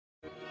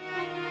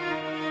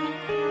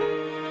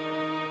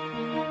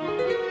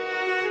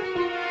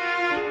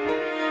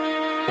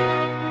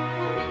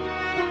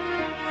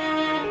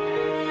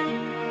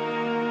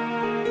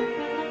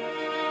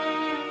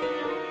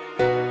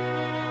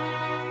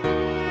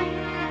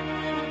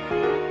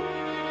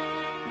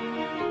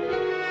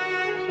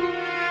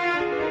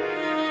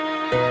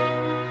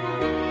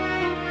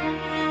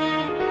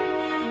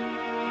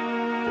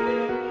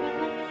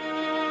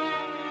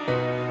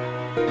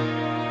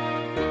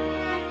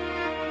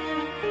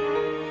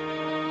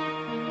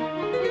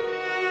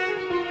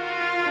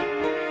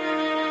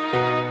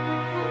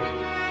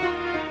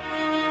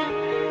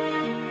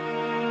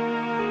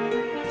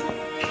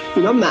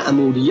اینا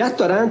مأموریت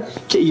دارن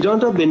که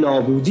ایران را به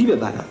نابودی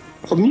ببرن.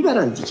 خب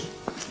میبرن دیگه،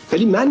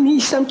 ولی من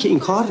نیستم که این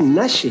کار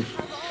نشه.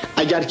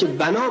 اگر که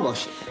بنا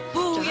باشه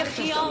بوی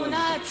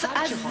خیانت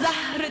از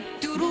زهر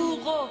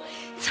دروغ و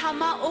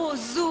طمع و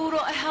زور و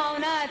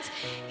اهانت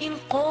این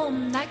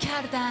قوم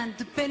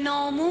نکردند به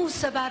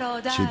ناموس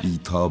برادر. چه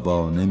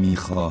بیتابانه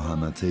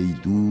میخواهمت ای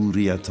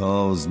دوریت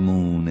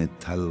آزمون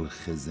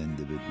تلخ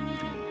زنده به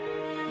گوری.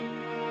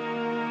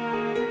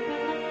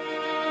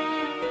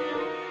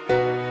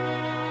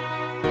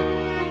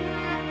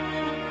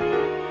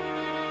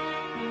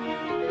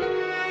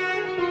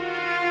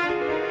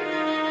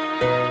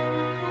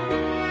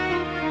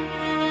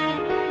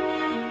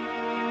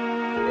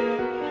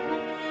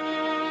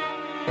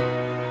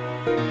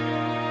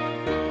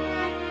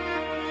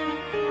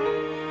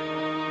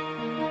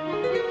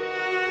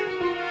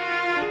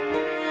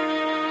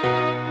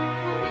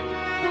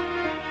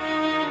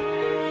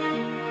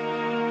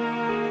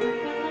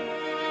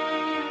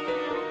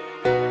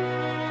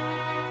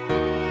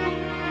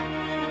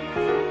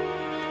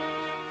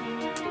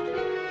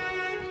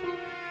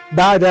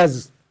 بعد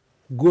از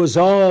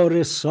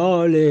گذار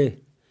سال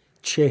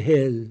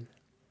 40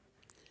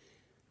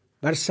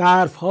 بر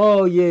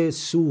سرفهای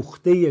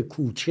سوخته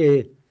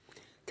کوچه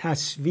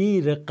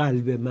تصویر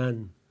قلب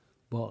من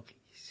باقی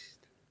است.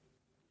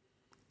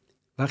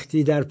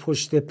 وقتی در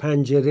پشت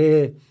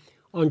پنجره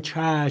آن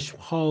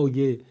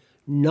چشمهای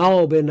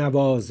ناب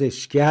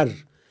نوازشگر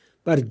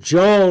بر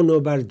جان و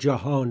بر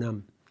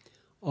جهانم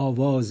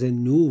آواز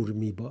نور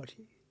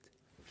میبارید.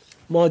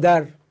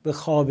 مادر به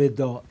خواب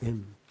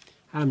دائم،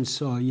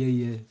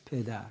 همسایه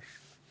پدر،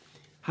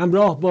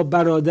 همراه با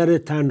برادر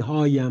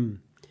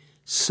تنهایم،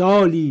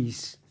 سالی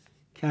است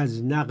که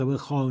از نقب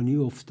خوانی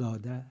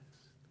افتاده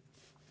است.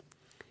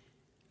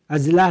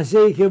 از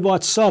لحظه‌ای که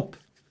واتساپ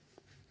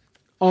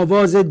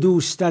آواز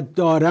دوستت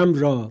دارم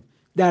را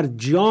در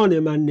جان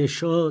من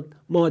نشاند،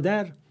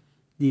 مادر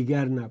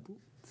دیگر نبود.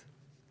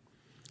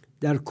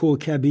 در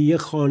کوکبی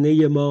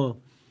خانه ما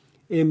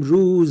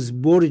امروز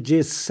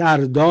برج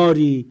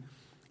سرداری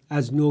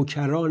از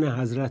نوکران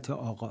حضرت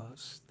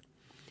آقاست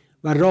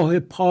و راه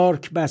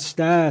پارک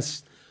بسته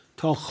است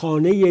تا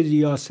خانه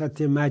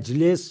ریاست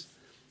مجلس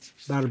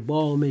بر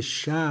بام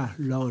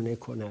شهر لانه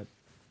کند.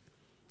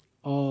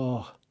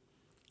 آه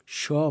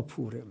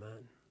شاپور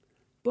من،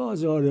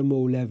 بازار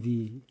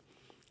مولوی،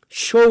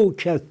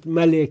 شوکت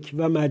ملک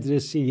و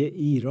مدرسه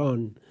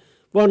ایران،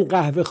 وان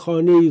قهوه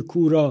خانه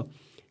کورا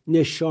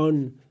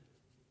نشان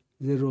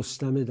ز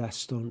رستم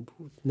دستان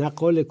بود.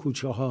 نقال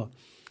کوچه ها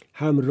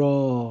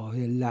همراه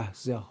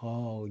لحظه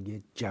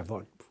های جوان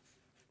بود.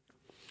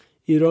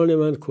 ایران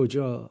من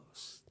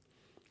کجاست؟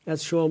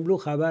 از شاملو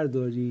خبر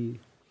داری؟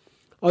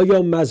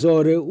 آیا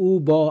مزار او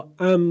با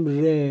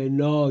امر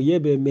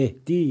نایب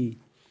مهدی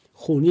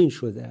خونین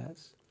شده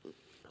است؟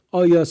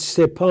 آیا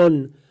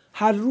سپان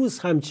هر روز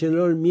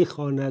همچنان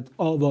میخواند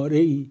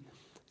آواره‌ای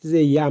ز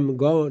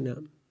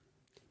یمگانم؟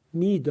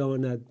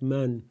 میداند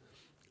من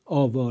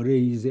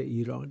آواره‌ای ز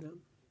ایرانم.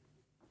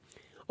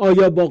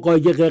 آیا با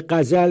قایق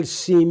غزل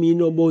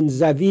سیمین و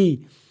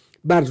منزوی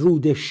بر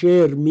رود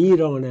شعر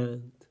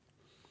میرانند؟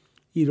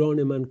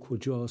 ایران من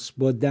کجاست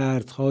با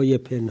دردهای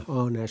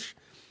پنهانش،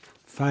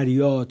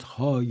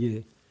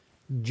 فریادهای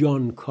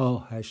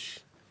جانکاهش؟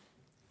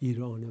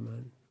 ایران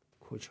من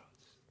کجاست؟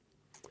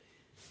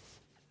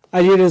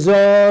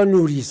 علیرضا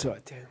نوری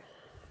زاده،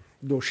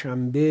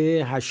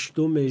 دوشنبه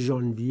 8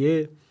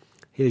 ژانویه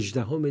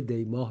 18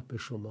 دی ماه به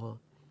شما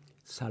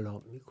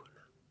سلام میکنم.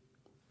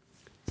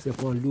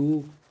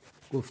 سپانلو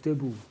گفته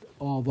بود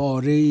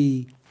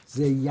آواره‌ای ز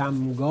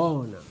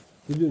یمگانم.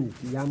 میدونید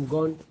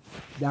یمگان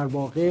در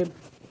واقع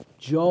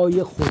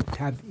جای خود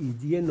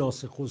تبعیدی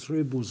ناصر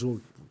خسرو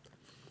بزرگ بود.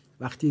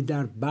 وقتی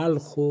در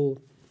بلخ و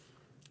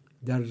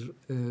در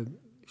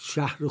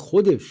شهر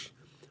خودش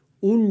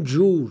اون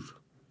جور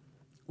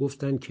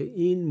گفتن که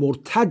این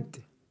مرتد،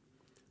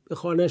 به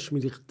خانهش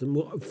میریخت.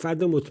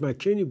 فرد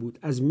متمکنی بود.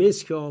 از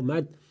مصر که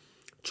آمد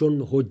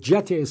چون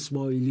حجت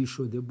اسماعیلی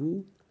شده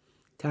بود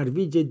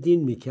ترویج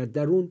دین میکرد.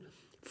 در اون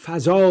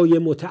فضای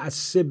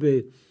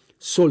متعصب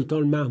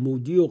سلطان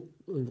محمودی و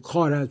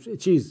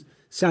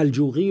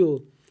سلجوقی و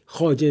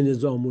خواجه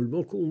نظام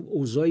الملک، اون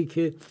اوضاعی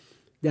که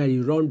در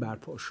ایران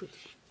برپا شد.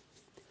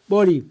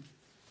 باری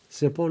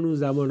سپان اون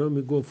زمان ها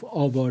میگفت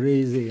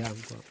آواره ز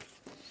یمگان.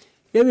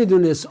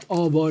 نمیدونست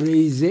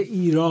آواره ز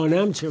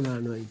ایرانم چه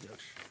معنایی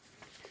داشت.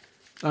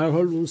 به هر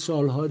حال اون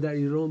سالها در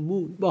ایران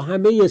موند با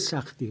همه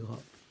سختی ها.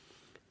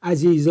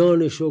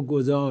 عزیزانشو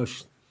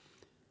گذاشت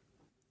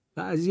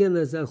و از یه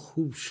نظر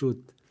خوب شد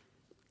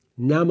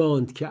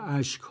نماند که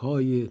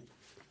اشکهای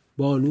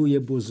بانوی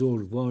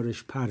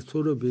بزرگوارش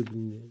پرتو رو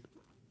ببینه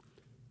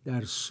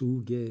در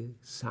سوگ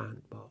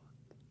سندباد.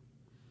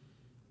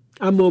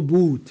 اما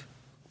بود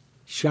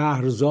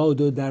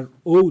شهرزاد و در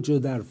اوج و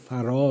در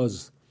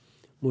فراز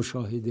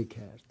مشاهده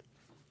کرد.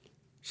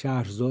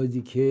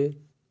 شهرزادی که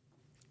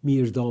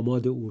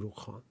میرداماد او رو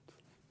خواند.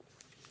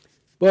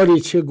 باری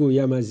چه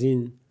گویم از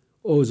این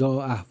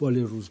اوضاع احوال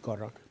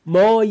روزگاران.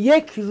 ما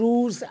یک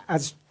روز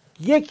از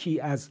یکی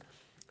از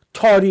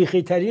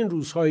تاریخی ترین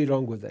روزهای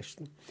ایران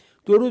گذشتیم.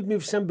 درود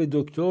میفرستم به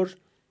دکتر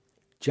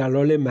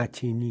جلال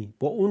متینی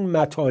با اون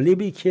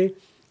مطالبی که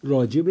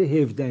راجع به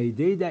 17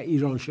 دی در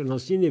ایران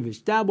شناسی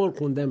نوشت. 10 بار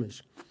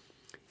خوندمش.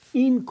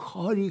 این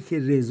کاری که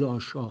رضا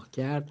شاه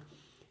کرد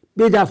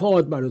به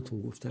دفعات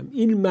براتون گفتم.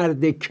 این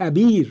مرد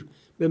کبیر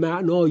به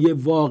معنای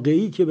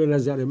واقعی که به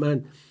نظر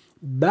من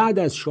بعد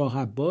از شاه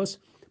عباس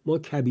ما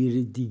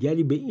کبیر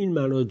دیگری به این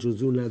معنا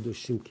جزو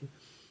نداشتیم که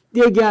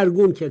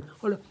دگرگون کرد.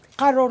 حالا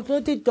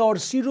قرارداد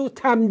دارسی رو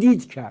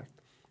تمدید کرد.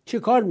 چه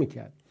کار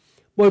میکرد؟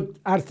 با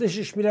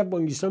ارتشش میرفت با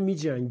انگلیس‌ها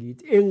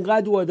میجنگید.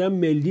 انقدر او آدم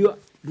ملی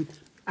بود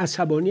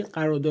عصبانی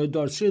قرارداد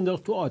دارسی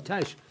انداخت تو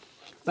آتش.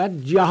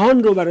 بعد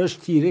جهان رو براش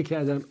تیره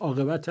کردن.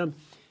 عاقبت هم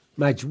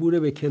مجبور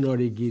به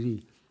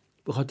کناره‌گیری.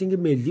 به خاطر اینکه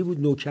ملی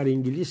بود. نوکر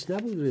انگلیس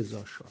نبود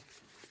رضا شاه.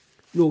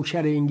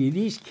 نوکر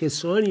انگلیس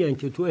کسانی هستند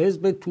که تو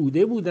حزب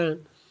توده بودن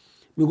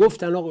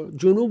میگفتن آقا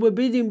جنوب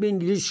بدیم به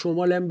انگلیس،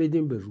 شمال هم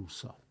بدیم به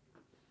روسا.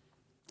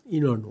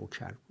 اینا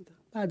نوکر بودن.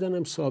 بعدن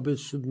هم ثابت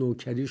شد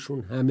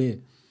نوکریشون همه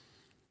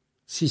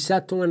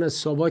 300 تومن از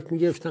ساواک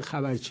میگرفتن،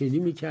 خبرچینی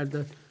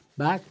میکردن.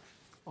 بعد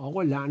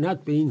آقا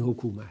لعنت به این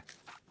حکومت.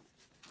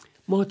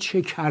 ما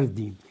چه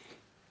کردیم؟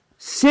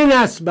 3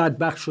 نسل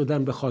بدبخت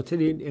شدن به خاطر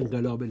این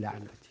انقلاب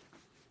لعنتی.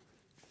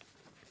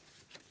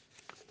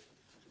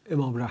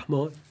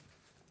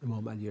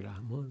 امامعلی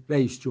رحمان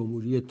رئیس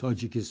جمهوری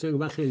تاجیکستان،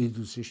 من خیلی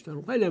دوستش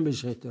دارم، خیلی هم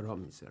بهش احترام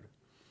میذارم.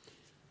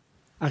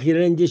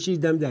 اخیراً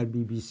دیدم در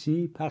BBC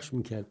پخش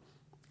میکرد،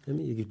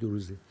 همین 1-2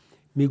 روزه،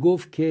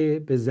 میگفت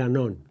که به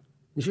زنان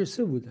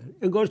نشسته بودن،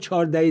 انگار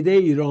 14 دی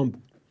ایران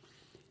بود.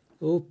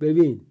 او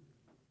ببین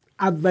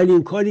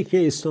اولین کاری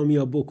که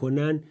اسلامیا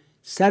بکنن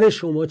سر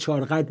شما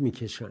 4 قد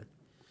میکشن،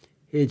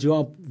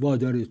 حجاب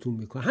وادارتون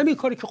میکنن. همین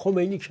کاری که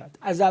خمینی کرد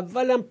از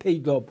اولم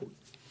پیدا بود.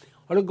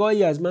 حالا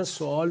گاهی از من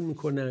سوال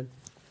میکنن،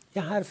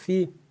 یه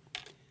حرفی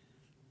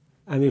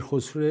امیر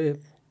خسرو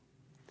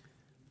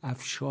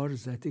افشار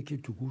زده که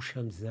تو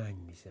گوشم زنگ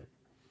میزن.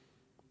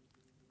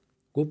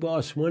 گفت به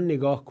آسمان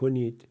نگاه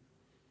کنید.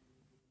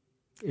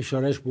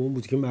 اشارش به اون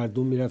بود که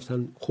مردم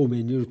میرفتن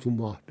خمینی رو تو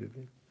ماه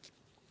ببین.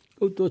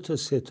 گفت 2 تا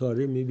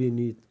ستاره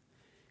میبینید،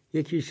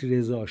 یکیش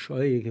رضا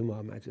شاه، یکی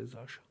محمد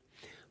رضا شاه.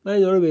 من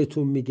اینا رو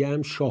بهتون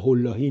میگم شاه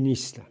اللهی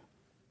نیستم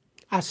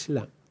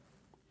اصلا،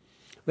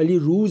 ولی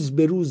روز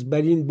به روز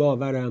بر این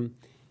باورم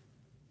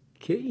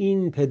که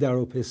این پدر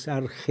و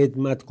پسر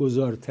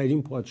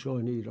خدمتگزارترین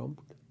پادشاهان ایران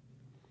بود.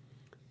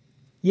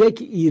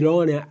 یک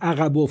ایران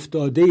عقب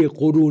افتاده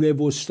قرون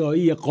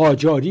وسطایی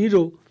قاجاری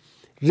رو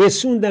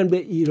رسوندن به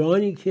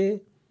ایرانی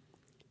که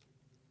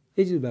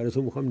یه چیز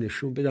براتون میخوام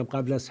نشون بدم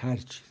قبل از هر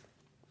چیز.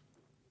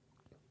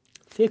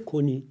 فکر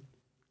کنید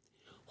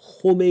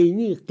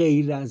خمینی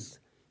غیر از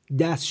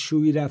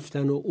دستشویی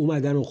رفتن و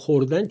اومدن و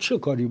خوردن چه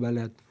کاری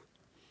بلد؟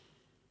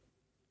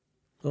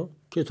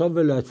 کتاب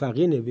ولایت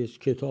فقیه نوشت،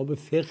 کتاب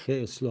فقه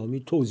اسلامی،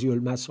 توضیح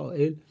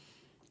المسایل.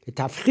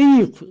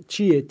 تفقیق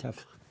چیه؟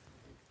 تفقیق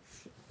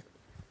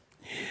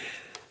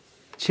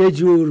چه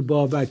جور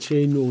با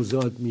بچه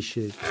نوزاد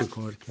میشه چه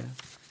کار کرد؟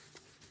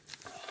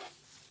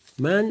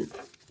 من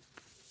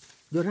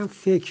دارم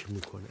فکر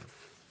میکنم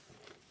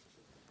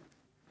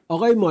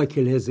آقای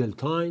مایکل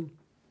هزلتاین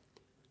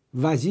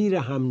وزیر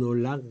حمل و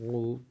نقل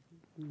و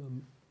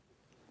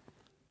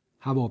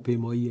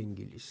هواپیمایی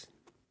انگلیس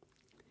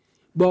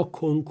با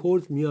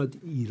کنکورد میاد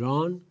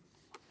ایران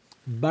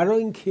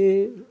برای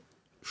اینکه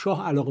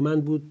شاه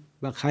علاقمند بود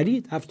و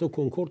خرید 7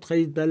 کنکورد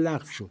خرید و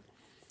لغو شد.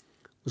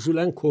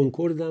 اصولا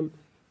کنکورد هم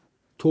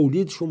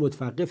تولیدش رو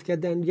متوقف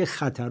کردن، یه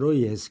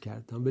خطرایی حس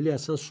کردن ولی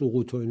اصلا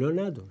سقوط و اینا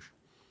نداشت.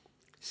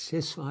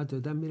 3 ساعت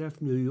دادم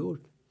میرفت نیویورک،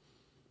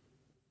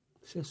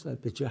 3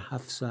 ساعت به جای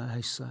 7 ساعت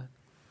 8 ساعت.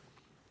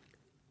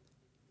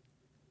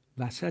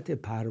 وسط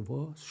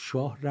پرواز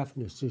شاه رفت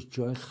نشست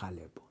جای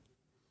خلبان.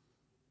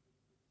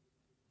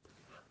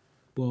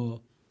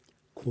 با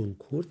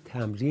کنکورد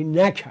تمرین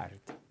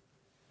نکرد،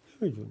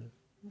 نمیدونه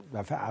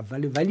دفعه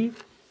اوله، ولی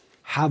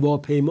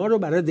هواپیما رو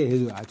برای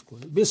هدایت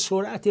کنه به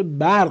سرعت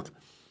برق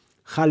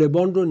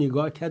خلبان رو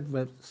نگاه کرد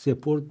و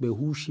سپرد به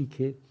هوشی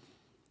که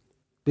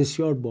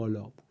بسیار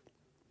بالا بود.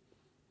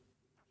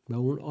 و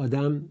اون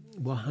آدم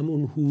با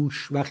همون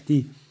هوش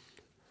وقتی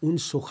اون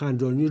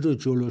سخنرانی رو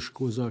جلوش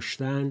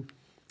گذاشتن،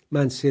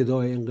 من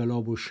صدای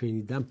انقلاب رو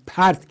شنیدم،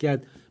 پرت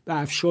کرد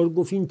به افشار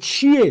گفت این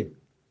چیه؟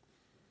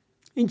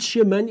 این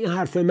چیه؟ این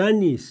حرف من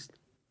نیست.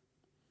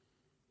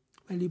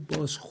 ولی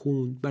باز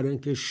خوند برای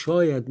اینکه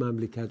شاید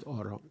مملکت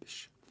آرام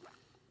بشه،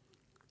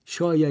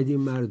 شاید این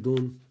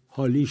مردم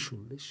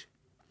حالیشون بشه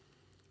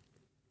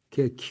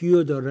که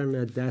کیو دارن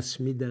از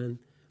دست میدن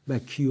و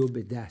کیو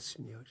به دست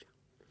میارن.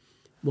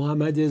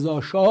 محمد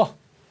رضا شاه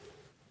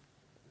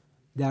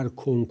در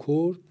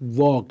کنکورد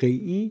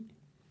واقعی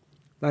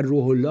و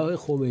روح الله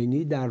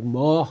خمینی در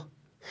ماه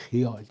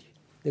خیالی.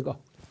 نگاه.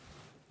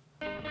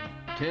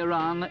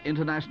 Tehran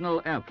International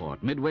Airport,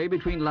 midway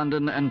between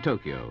London and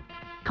Tokyo.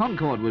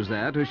 Concorde was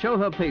there to show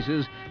her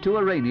paces to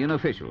Iranian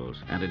officials,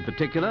 and in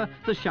particular,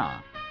 the Shah.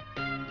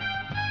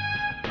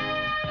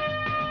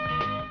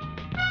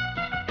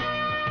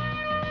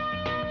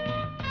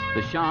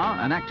 The Shah,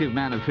 an active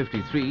man of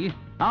 53,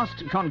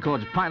 asked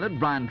Concorde's pilot,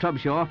 Brian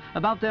Trubshaw,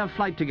 about their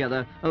flight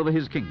together over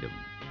his kingdom.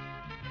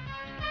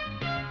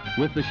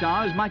 With the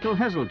Shah is Michael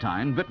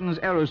Heseltine, Britain's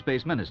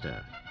aerospace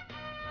minister.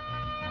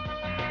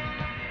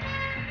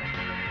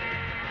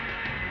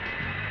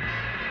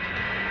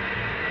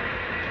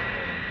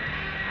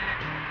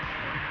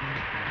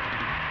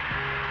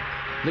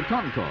 The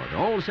Concorde,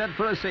 all set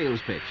for a sales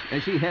pitch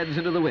as she heads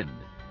into the wind.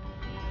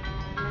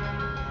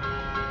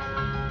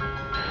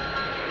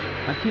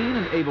 A keen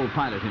and able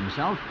pilot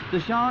himself, the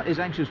Shah is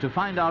anxious to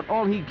find out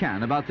all he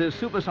can about this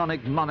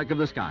supersonic monarch of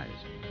the skies.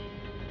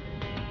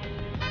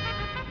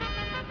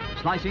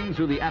 Slicing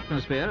through the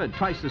atmosphere at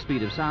twice the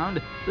speed of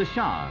sound, the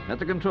Shah at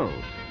the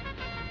controls.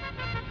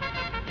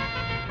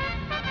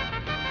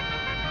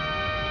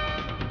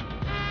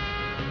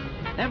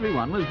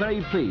 Everyone was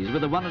very pleased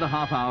with the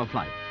 1.5-hour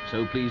flight.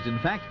 So pleased, in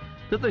fact,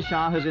 that the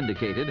Shah has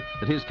indicated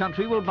that his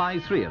country will buy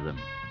 3 of them.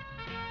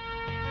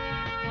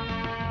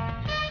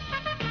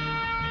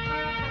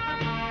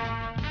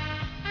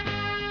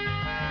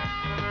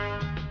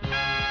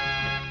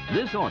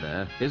 This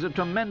order is a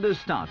tremendous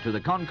start to the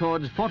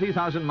Concorde's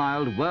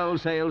 40,000-mile world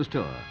sales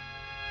tour.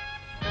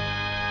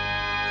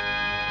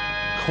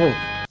 خب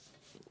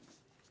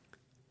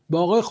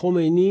با آقای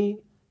خمینی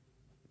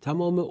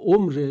تمام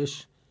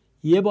عمرش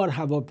یه بار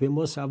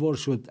هواپیما سوار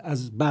شد،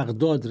 از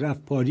بغداد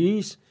رفت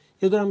پاریس،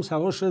 یه دورم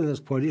سوار شد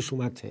از پاریس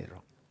اومد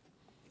تهران.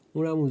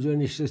 اونم اونجا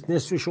نشست،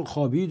 نصفشو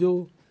خوابید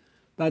و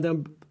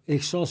بعدم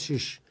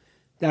احساسش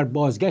در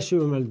بازگشت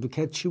به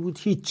مملکت چی بود؟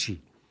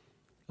 هیچی.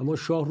 اما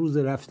شاه روز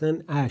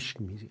رفتن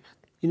اشک میریخت.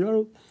 اینا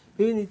رو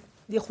ببینید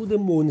یه خود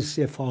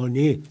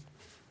منصفانه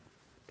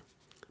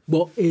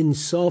با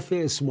انصاف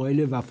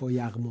اسماعیل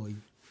وفایقمایی،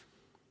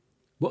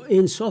 با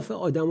انصاف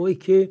آدمایی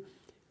که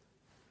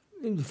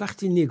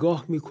وقتی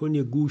نگاه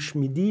میکنی گوش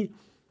میدی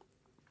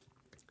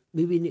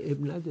میبینی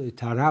اب نداره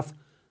طرف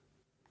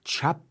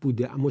چپ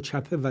بوده اما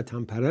چپ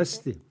وطن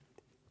پرسته،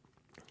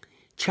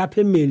 چپ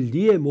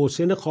ملیه،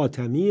 محسن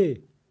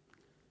خاتمیه.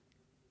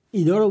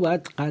 اینا رو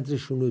باید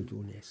قدرشون رو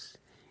دونست،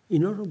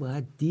 اینا رو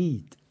باید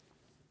دید.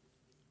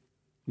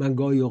 من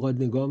گاهی اوقات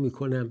نگاه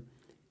میکنم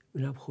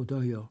میگم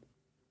خدایا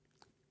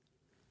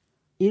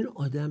این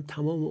آدم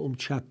تمام عمر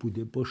چپ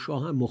بوده، با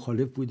شاه هم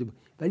مخالف بوده،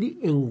 ولی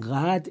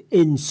انقدر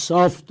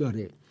انصاف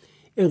داره،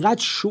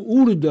 انقدر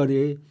شعور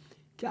داره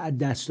که از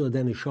دست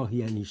دادن شاه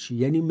یعنی چی؟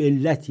 یعنی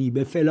ملتی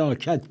به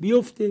فلاکت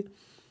بیفته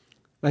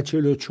و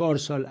 44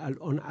 سال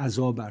الان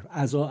عزا بر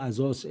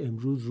عزاست،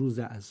 امروز روز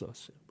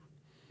عزاست.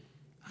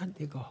 من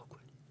نگاه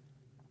کنید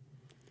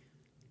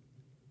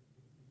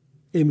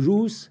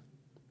امروز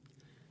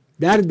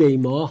در دی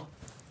ماه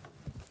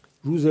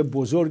روز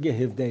بزرگ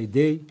 17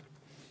 دی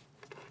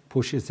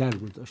پشت سر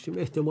رو داشتیم.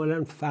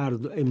 احتمالاً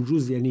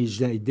امروز یعنی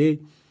 18 دی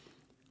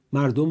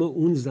مردم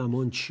اون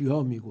زمان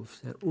چیا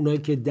میگفتن؟ اونایی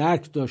که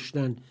درک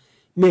داشتن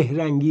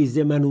مهرانگیز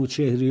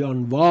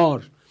منوچهریان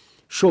وار،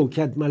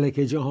 شوکت ملک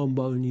جهان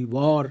بانی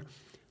وار،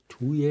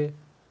 توی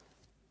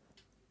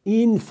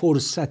این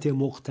فرصت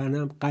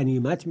مغتنم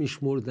غنیمت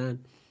میشمردن،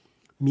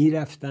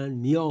 میرفتن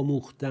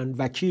میآموختن،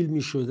 وکیل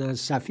میشدن،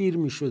 سفیر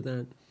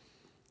میشدن.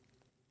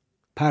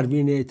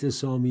 پروین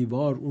اعتصامی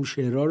وار اون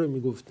شعرها رو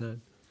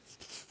میگفتن.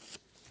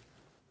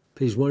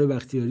 پژمان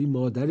بختیاری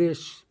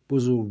مادرش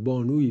بزرگ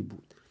بانویی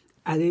بود،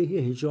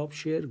 علیه حجاب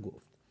شعر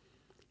گفت.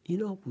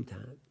 اینا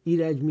بودن.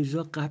 ایرج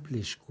میرزا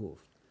قبلش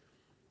گفت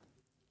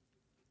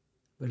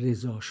و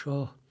رضا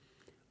شاه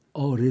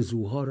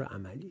آرزوها رو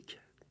عملی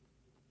کرد.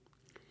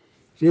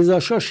 رضا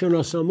شاه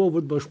شناسنامه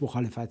بود باش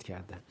مخالفت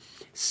کردن،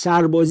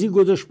 سربازی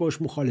گذاشت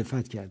باش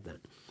مخالفت کردن،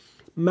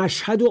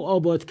 مشهد و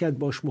آباد کرد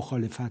باش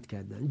مخالفت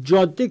کردن،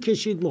 جاده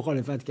کشید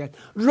مخالفت کرد،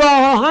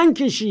 راه آهن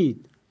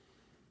کشید.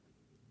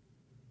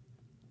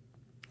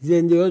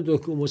 زنده‌یاد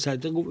دکتر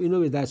مصدق اینو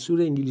به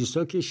دستور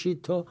انگلیس‌ها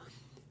کشید تا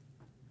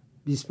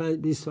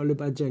 20 سال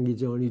بعد جنگ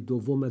جهانی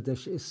دوم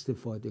ازش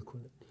استفاده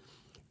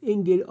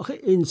کنه. آخه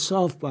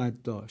انصاف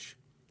باید داشت.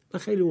 من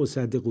خیلی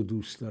مصدق و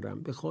دوست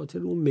دارم به خاطر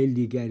اون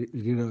ملی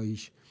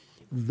گراییش،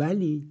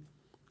 ولی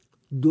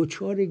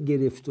دوچار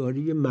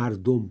گرفتاری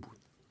مردم بود،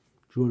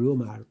 جلو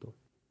مردم.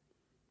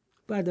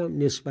 بعدم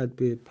نسبت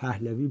به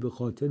پهلوی به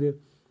خاطر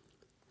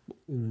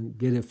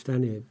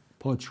گرفتن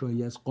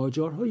پادشاهی از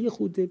قاجارها یه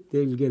خود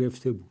دل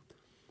گرفته بود،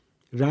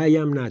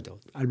 رأیم نداد.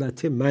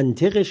 البته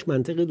منطقش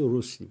منطق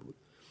درستی بود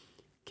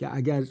که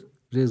اگر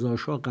رضا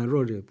شاه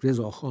قراره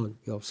رضا خان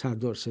یا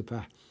سردار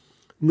سپه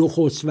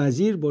نخست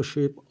وزیر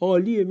باشه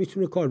عالیه،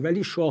 میتونه کار،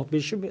 ولی شاه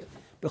بشه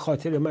به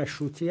خاطر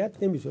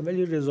مشروطیت نمیتونه.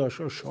 ولی رضا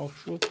شاه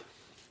شد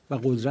و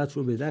قدرت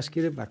رو به دست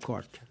گرفت و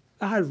کار کرد.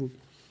 به هر روز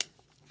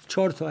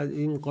 4 تا از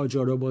این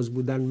قاجارا باز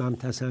بودن،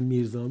 ممتثن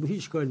میرزا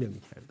هیچ کار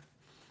نمیکردن.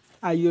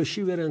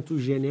 عیاشی برن تو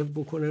ژنو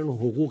بکنن و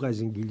حقوق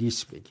از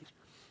انگلیس بگیر.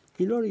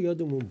 اینا رو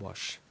یادمون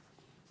باشه.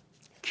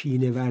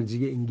 کینه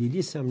ورزی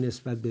انگلیس هم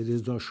نسبت به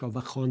رضا شاه و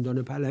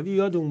خاندان پهلوی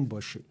یادمون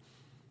باشه.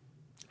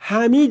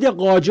 حمید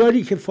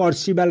قاجاری که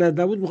فارسی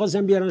بلد نبود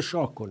می‌خواستن بیارن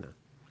شاه کنن.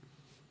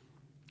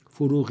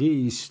 فروغی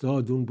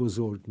ایستاد اون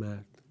بزرگ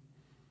مرد.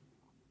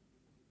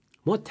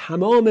 ما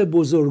تمام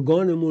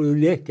بزرگانمون رو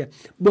له کرد.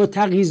 با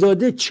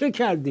تقی‌زاده چه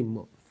کردیم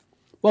ما؟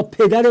 با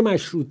پدر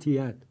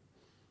مشروطیت،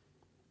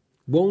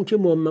 با اون که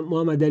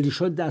محمدعلی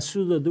شاه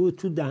دستور داده بود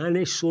تو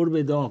دهنش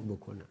سرب داغ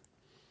بکنن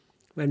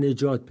و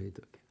نجات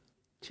پیدا کرد.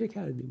 چه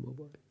کردیم ما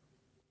باید؟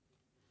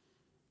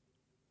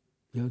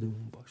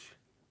 یادمون باشه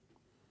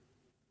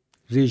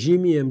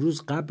رژیمی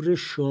امروز قبر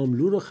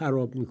شاملو رو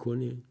خراب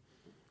میکنه،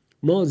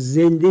 ما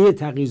زنده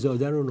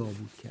تقی‌زاده رو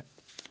نابود کرد.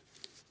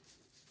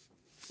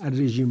 از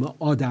رژیم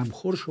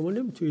آدمخور شما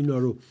نمیتونی اینا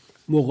رو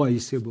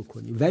مقایسه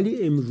بکنی،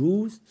 ولی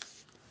امروز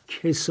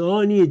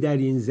کسانی در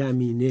این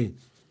زمینه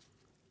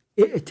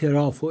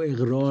اعتراف و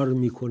اقرار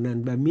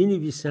میکنن و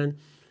مینویسن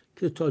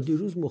که تا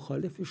دیروز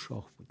مخالف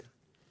شاه بودن.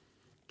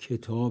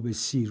 کتاب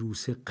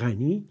سیروس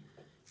غنی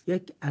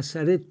یک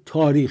اثر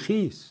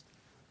تاریخی است.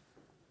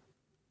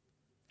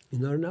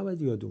 اینا رو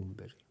نباید یادمون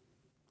بره.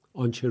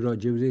 آنچه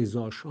راجع به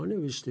رضا شاه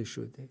نوشته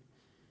شده،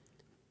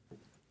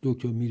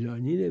 دکتر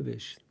میلانی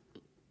نوشت.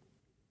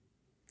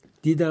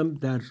 دیدم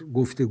در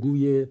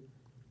گفتگوی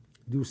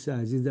دوست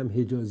عزیزم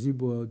حجازی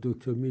با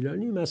دکتر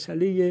میلانی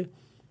مسئله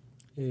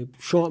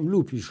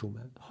شاملو پیش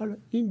اومد. حالا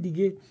این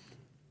دیگه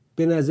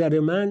به نظر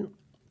من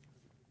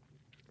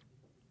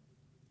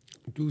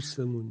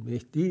دوستمون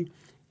مهدی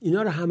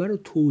اینا رو همه رو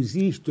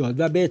توضیح داد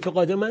و به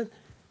اعتقاد من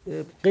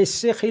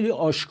قصه خیلی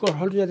آشکار.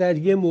 حالا در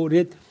یه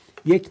مورد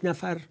یک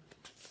نفر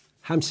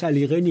هم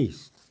سلیقه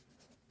نیست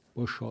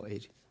با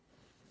شاعری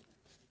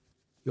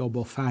یا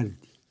با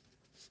فردی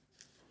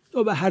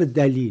یا به هر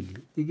دلیلی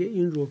دیگه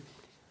این رو،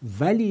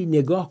 ولی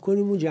نگاه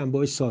کنیم اون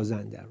جنبه‌های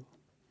سازنده رو،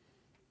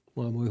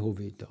 محمد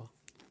هویدا،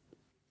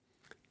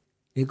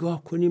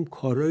 نگاه کنیم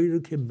کارهایی رو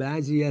که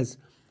بعضی از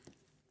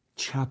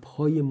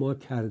چپ‌های ما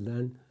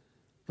کردن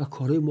و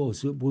کارهای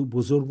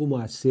بزرگ و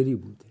موثری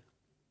بوده.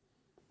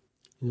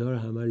 اینا رو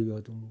همه رو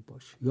یادمون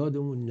باشه،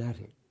 یادمون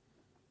نره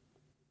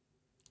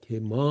که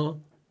ما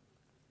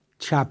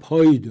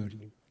چپ‌هایی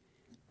داریم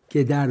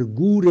که در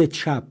گور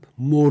چپ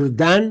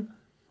مردن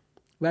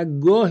و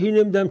گاهی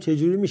نمیدونم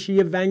چجوری میشه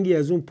یه ونگی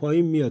از اون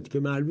پایین میاد که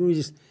معلوم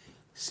نیست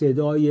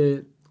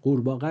صدای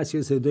قورباغه است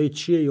یا صدای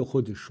چیه یا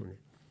خودشونه،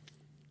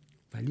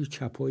 ولی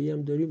چپایی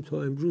هم داریم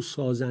تا امروز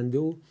سازنده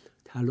و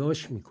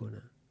تلاش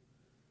میکنن.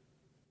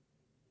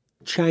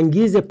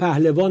 چنگیز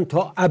پهلوان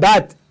تا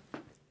ابد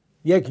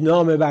یک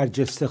نام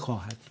برجسته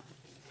خواهد،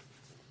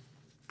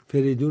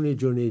 فریدون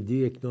جنیدی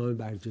یک نام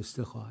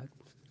برجسته خواهد،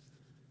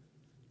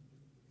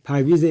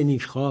 پرویز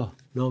نیکخواه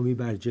نامی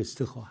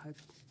برجسته خواهد،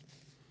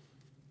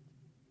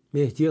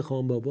 مهدی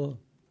خانبابا.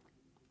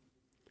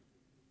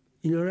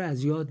 اینا رو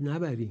از یاد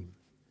نبریم،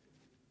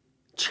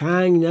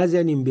 چنگ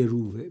نزنیم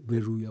به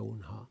روی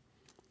اونها،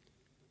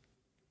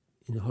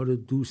 اینها رو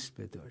دوست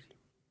بداریم.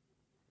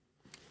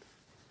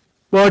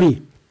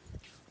 باری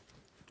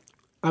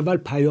اول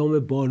پیام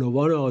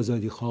بانوان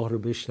آزادی خواه رو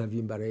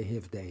بشنویم برای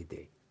 17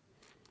 دی.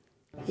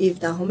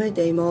 17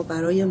 دی ماه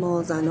برای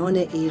ما زنان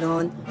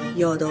ایران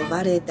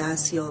یادآور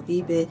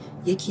دستیابی به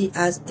یکی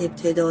از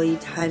ابتدایی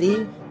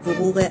ترین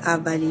حقوق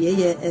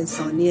اولیه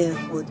انسانی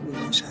خود می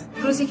باشد.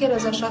 روزی که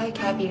رضا شاه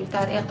کبیر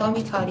در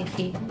اقدامی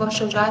تاریخی با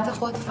شجاعت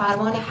خود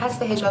فرمان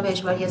حذف حجاب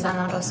اجباری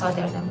زنان را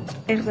صادر نمود.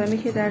 اقدامی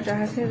که در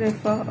جهت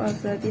رفاه،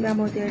 آزادی و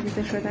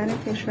مدرنیزه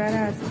شدن کشور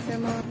عزیز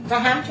ما و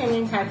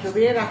همچنین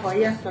تجربه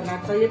رهایی از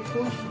سنت‌های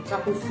پوچ و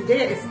پوسیده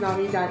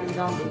اسلامی در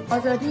ایران بود.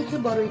 آزادی که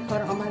با روی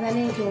کار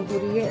آمدن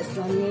جمهوری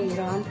اسلامی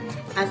ایران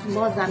از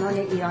ما زنان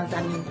ایران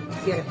زمین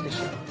گرفته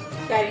شد.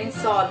 در این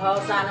سالها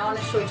زنان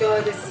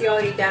شجاع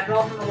بسیاری در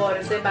راه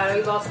مبارزه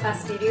برای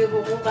بازپسگیری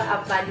حقوق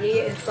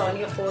اولیه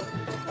انسانی خود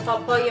تا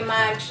پای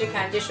مرگ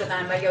شکنجه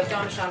شدند و یا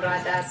جانشان را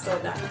از دست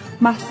دادند.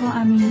 مهسا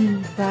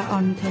امینی و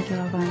آرمیتا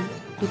گراوند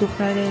دو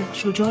دختر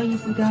شجاعی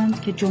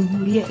بودند که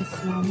جمهوری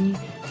اسلامی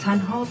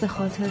تنها به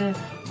خاطر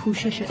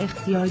کوشش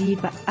اختیاری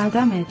و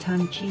عدم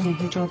تمکین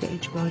حجاب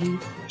اجباری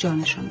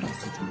جانشان را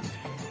ستاند.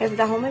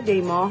 17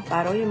 دی ماه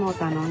برای ما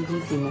زنان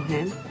روزی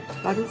مهم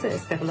و روز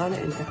استقلال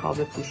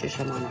انتخاب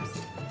پوششمان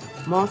است.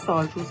 ما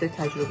سالروز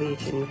تجربه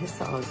چنین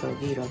حس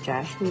آزادی را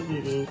جشن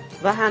می‌گیریم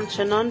و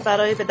همچنان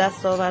برای به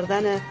دست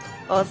آوردن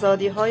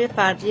آزادی‌های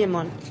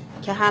فردیمان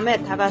که همه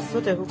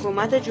توسط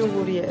حکومت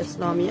جمهوری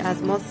اسلامی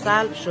از ما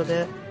سلب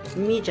شده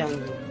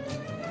می‌جنگیم.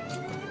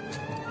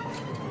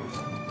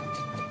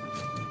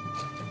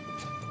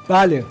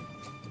 بله،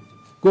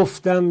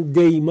 گفتم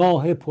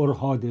دیماه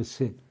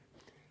پرحادثه.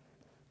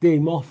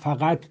 دیماه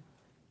فقط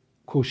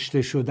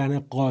کشته شدن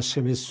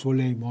قاسم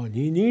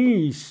سلیمانی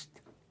نیست،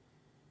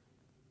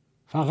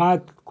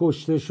 فقط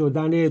کشته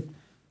شدن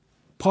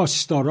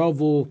پاسدارا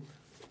و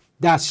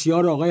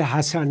دستیار آقای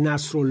حسن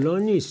نصرالله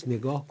نیست.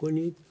 نگاه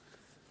کنید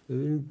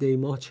ببینید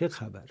دیماه چه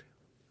خبره.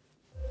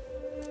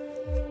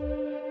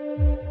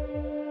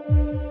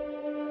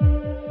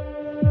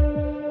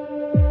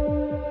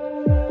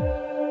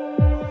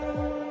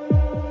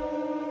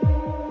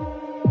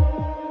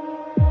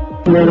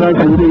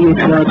 یک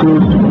ساعت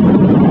روز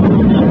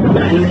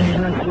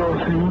این از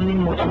آسمونی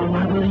موتور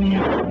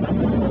نداریم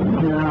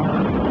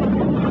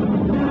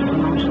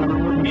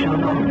سلام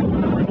ایشانا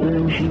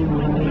میشیم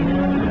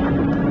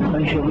بزنیم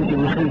ایشا بودی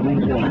بخیر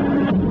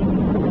بگذارم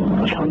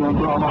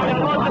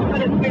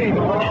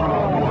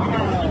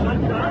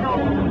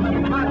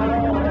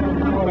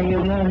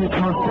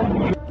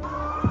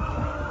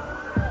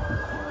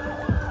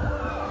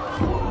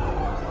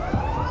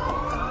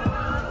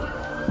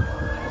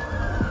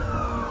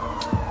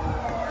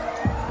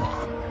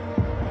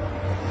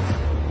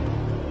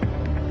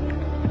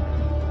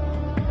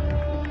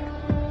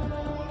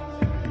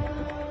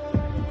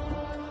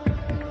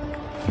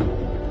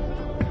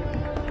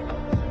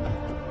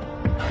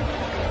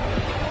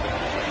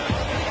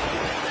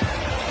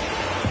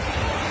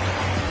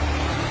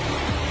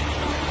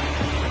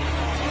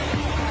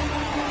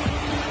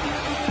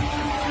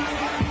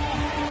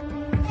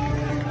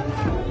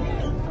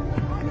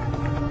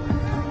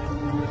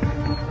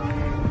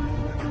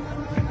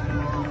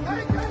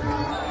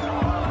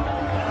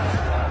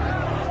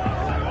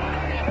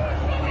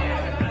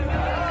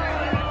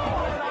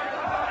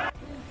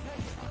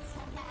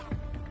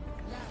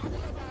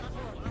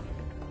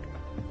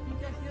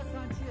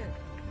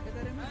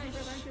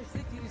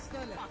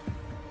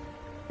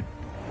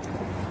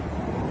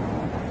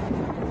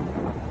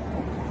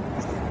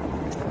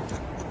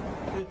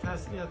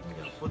تسلیت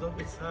میگم، خدا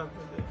به صبر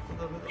بده،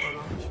 خدا به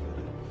آرامش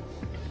بده.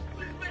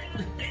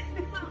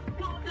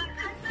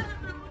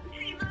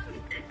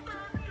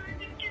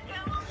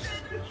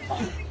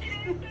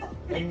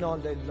 انا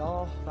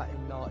لله و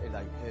انا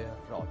الیه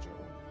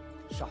راجعون.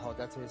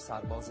 شهادت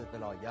سرباز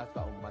ولایت و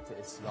امت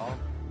اسلام،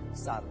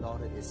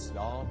 سردار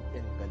اسلام،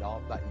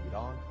 انقلاب و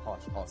ایران،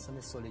 حاج قاسم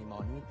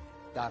سلیمانی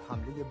در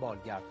حمله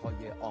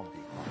بالگردهای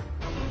آمریکا.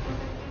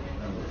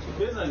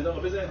 بزنید آقا،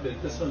 بزنید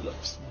برید. بسم الله.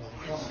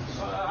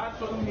 هر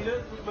کدوم میره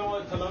به ما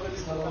اطلاع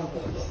بدید.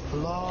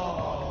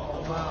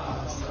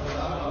 اللهم صل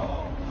علی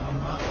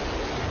محمد.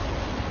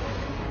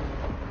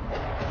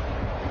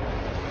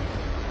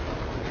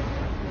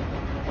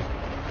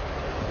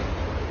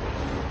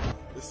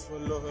 بسم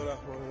الله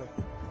الرحمن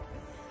الرحیم.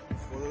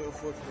 خدای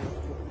خود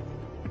کن.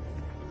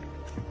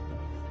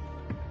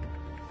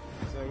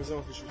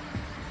 زمین کشید.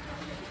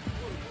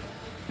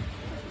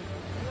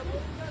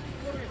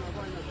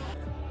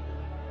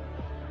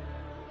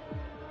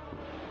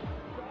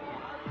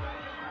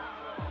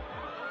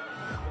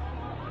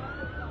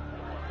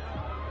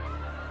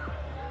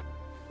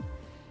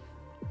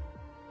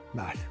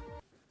 بله،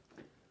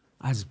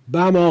 از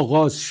بم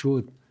آغاز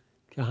شد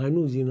که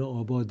هنوز اینا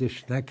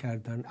آبادش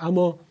نکردن،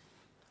 اما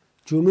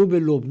جنوب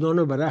لبنان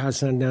رو برای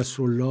حسن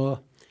نصرالله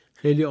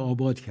خیلی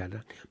آباد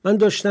کردن. من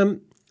داشتم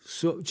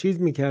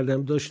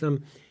داشتم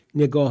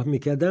نگاه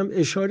میکردم،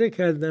 اشاره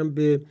کردم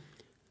به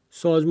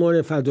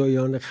سازمان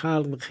فدایان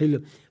خلق خیلی،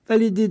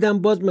 ولی دیدم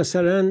باز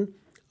مثلا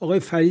آقای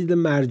فرید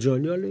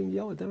مرجانی، حالا این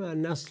یه آدم از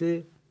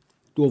نسل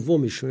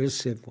دومشون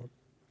سوم،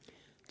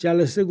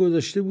 جلسه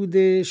گذاشته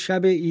بوده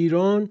شب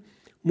ایران،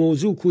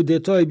 موضوع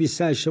کودتای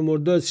 28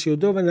 مرداد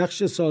 32 و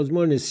نقش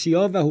سازمان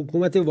سیاه و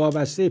حکومت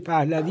وابسته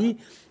پهلوی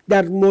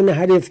در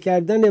منحرف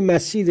کردن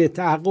مسیر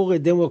تحقق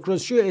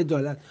دموکراسی و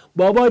عدالت.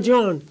 بابا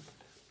جان،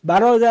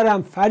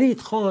 برادرم فرید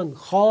خان،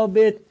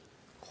 خوابت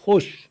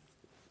خوش.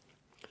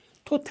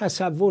 تو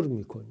تصور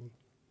میکنی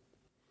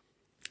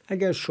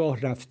اگر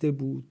شاه رفته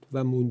بود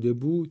و مونده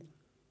بود،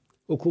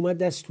 حکومت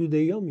دست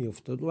توده ها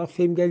میافتاد، وقت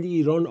فهمگلی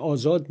ایران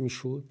آزاد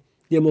میشد،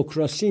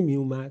 دموکراسی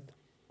میومد،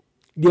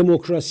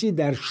 دموکراسی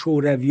در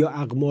شوروی و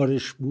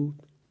اقمارش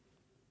بود.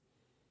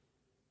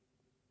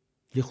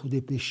 یه خود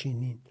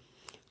بشینین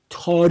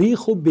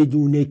تاریخ رو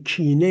بدون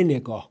کینه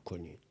نگاه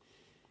کنین.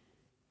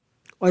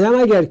 آدم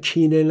اگر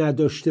کینه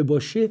نداشته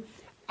باشه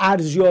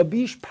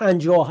ارزیابیش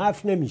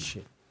 57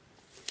 نمیشه.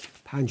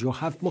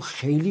 57 ما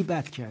خیلی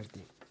بد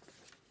کردیم،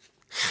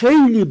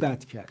 خیلی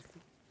بد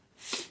کردیم.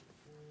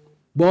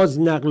 باز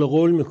نقل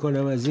قول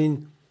میکنم از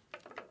این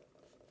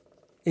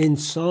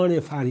انسان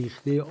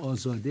فریخته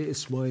آزاده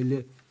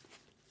اسماعیل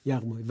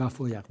یغمایی،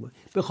 وفا یغمایی،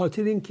 به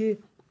خاطر اینکه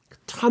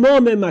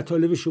تمام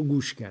مطالبش رو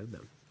گوش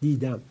کردم،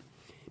 دیدم،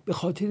 به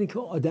خاطر اینکه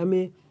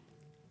آدم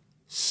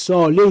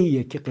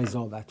صالحیه که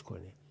قضاوت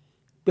کنه،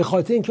 به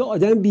خاطر اینکه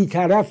آدم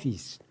بی‌طرفی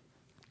است.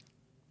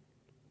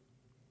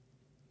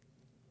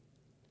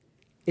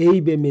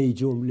 ای به می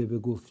جمله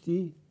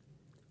بگفتی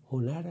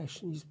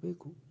هنرش نیز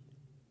بگو.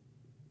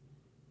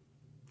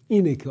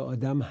 اینه که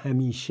آدم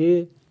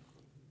همیشه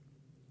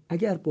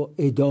اگر با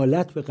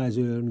عدالت به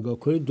قضایا نگاه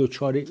کنه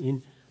دچار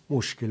این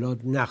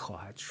مشکلات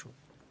نخواهد شد.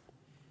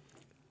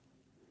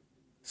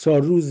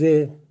 سالروز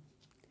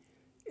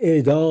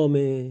اعدام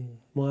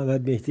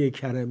محمد مهدی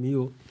کرمی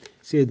و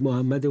سید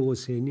محمد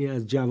حسینی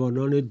از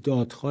جوانان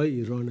دادخواه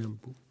ایران هم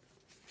بود.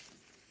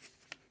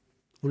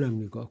 اونم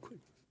نگاه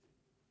کنید.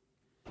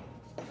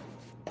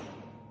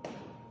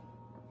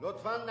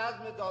 لطفاً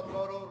نظم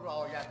دادگاه رو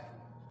رعایت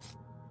کنید.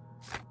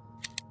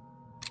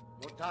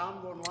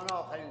 متهم به عنوان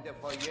آخرین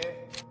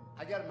دفاعیه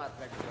اگر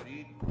مطلقی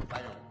دارید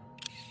بیان.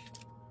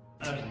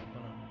 عرض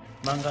می‌کنم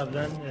من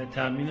قبلا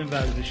تامین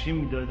ورزشی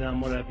میدادم،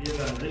 مربی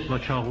ورزش با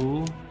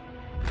چاقو.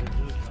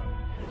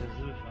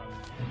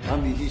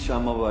 من بی هیچ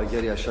اما با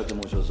اگری اشد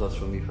مجازات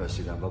رو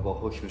میپذیرم و با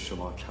حکم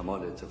شما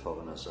کمال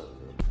اتفاق نظر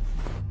دارم.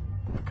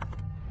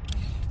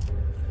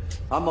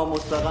 اما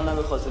مطلقا نه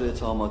به خاطر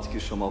اتهاماتی که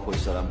شما پشت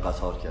سرم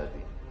قطار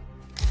کردید.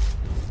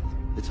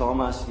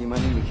 اتهام اصلی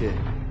من اینه که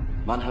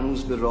من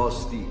هنوز به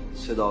راستی،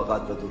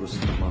 صداقت و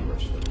درستی ایمان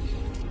داشتم.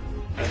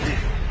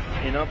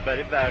 اینا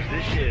برای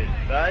ورزشه.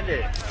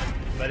 بله،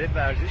 برای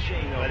ورزش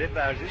اینا، برای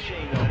ورزش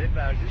اینا، برای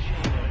ورزش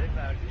اینا، برای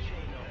ورزش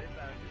اینا، برای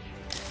ورزش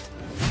اینا.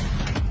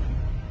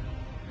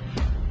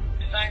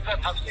 زنگ زد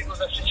هفته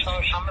گذشته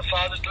چهارشنبه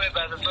ساعت 2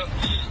 بعد از ظهر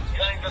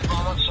زنگ زد با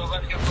من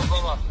صحبت کرد. گفت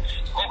بابا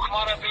حکما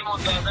را بیمون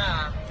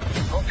دادن،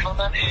 حکم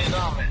دادن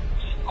اعدامه،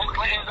 حکم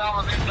اعدام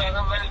رو بیم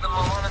دادن ولی به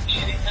مامانم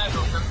چیزی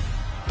نگفتن.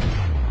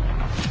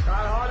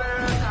 در حال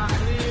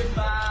تحلیل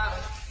و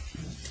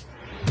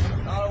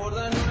در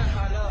آوردن نون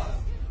حلال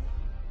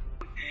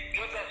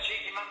جز از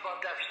چیزی که من با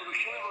دست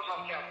فروشی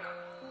بزرگ کردم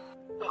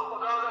به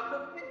خدا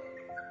رسول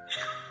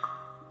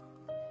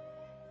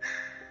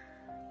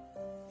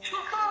چه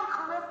کار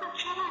کنم به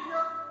چه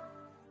بگم؟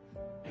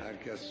 هر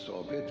کس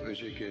ثابت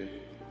بشه که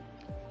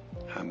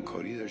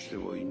همکاری داشته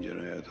با این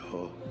جنایت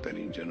ها، در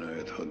این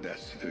جنایت ها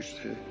دستی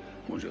داشته،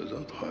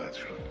 مجازات خواهد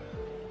شد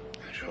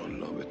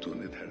انشاءالله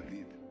بدون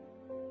تردید.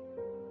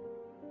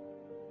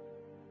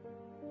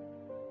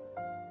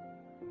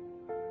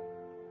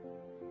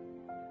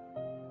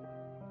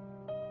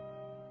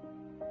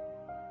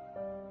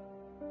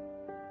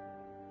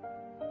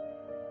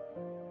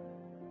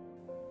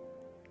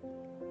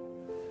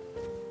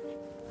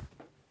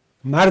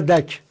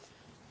 مردک،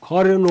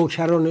 کار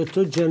نوکران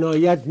تو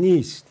جنایت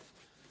نیست،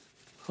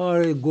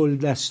 کار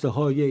گلدسته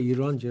های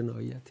ایران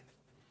جنایته.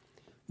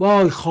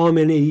 وای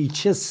خامنه ای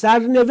چه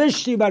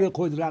سرنوشتی برای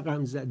خود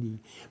رقم زدی.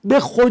 به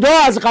خدا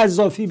از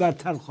قذافی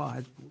بدتر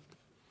خواهد بود،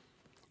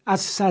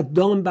 از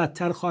صدام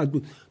بدتر خواهد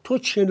بود. تو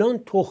چنان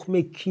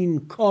تخم کین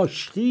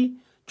کاشتی،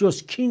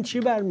 جز کین چی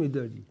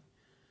برمیداری؟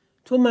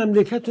 تو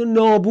مملکت رو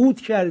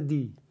نابود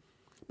کردی،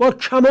 با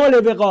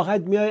کمال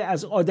وقاحت میای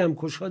از آدم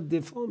کشا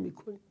دفاع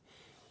میکنی.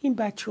 این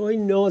بچه های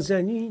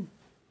نازنین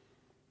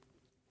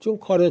چون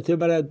کاراته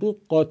بلد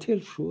بود قاتل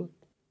شد.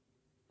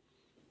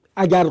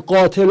 اگر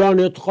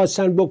قاتلانت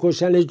خواستن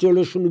بکشن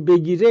جلوشونو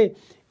بگیره،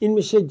 این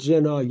میشه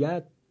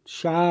جنایت.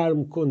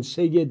 شرم کن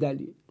سه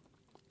دلیل.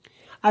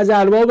 از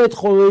اربابت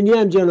خمینی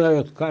هم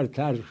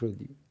جنایتکارتر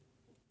شدی.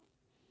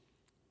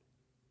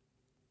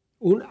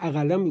 اون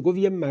اقلا میگفت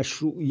یه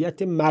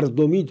مشروعیت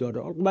مردمی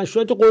داره،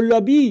 مشروعیت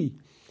قلابی،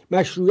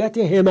 مشروعیت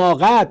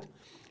حماقت،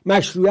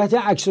 مشروعیت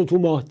عکس تو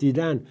ماه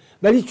دیدن.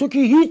 ولی تو که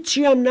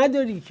هیچی هم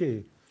نداری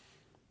که.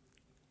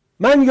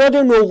 من یاد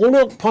نوغون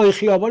و پای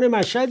خیابان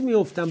مشهد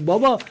میفتم.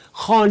 بابا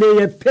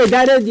خانه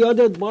پدرت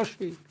یادت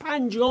باشه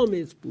 50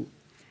 متر بود.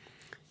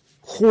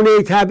 خونه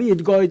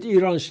تبعیدگاه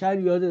ایران شهر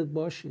یادت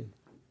باشه.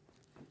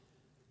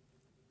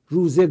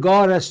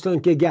 روزگار استان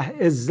که گه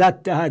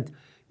عزت دهد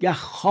گه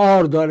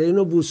خار داره.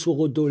 اینو بوسوق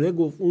و دوله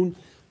گفت، اون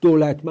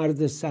دولت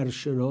مرد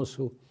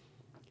سرشناسو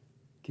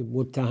که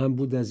متهم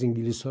بود از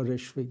انگلیس ها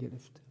رشوه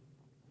گرفته.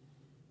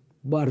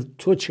 بر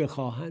تو چه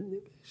خواهند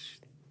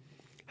نوشت؟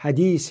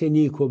 حدیث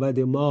نیک و بد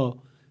ما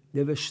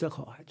نوشته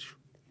خواهد شد.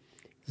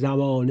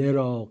 زمانه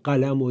را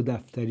قلم و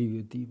دفتری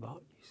و دیوانی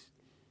است.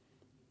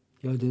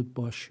 یادت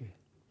باشه.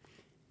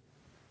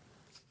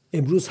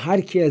 امروز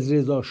هر کی از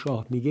رضا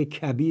شاه میگه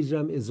کبیر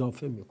هم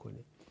اضافه میکنه،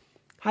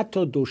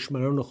 حتی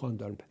دشمنان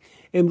خاندان.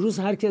 امروز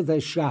هر کی از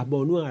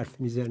شهبانو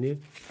حرف میزنه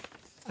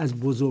از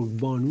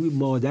بزرگبانوی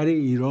مادر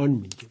ایران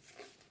میگه.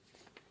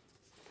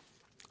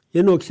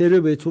 یه نکته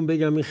رو بهتون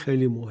بگم، این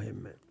خیلی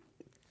مهمه.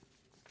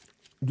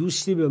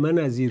 دوستی به من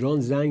از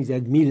ایران زنگ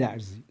زد،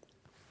 میلرزید.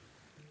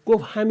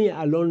 گفت همین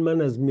الان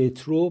من از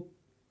مترو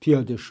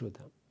پیاده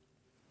شدم.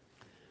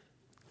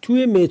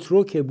 توی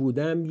مترو که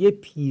بودم یه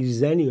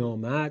پیرزنی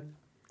آمد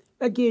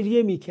و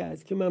گریه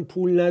میکرد که من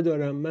پول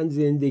ندارم، من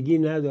زندگی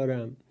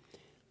ندارم،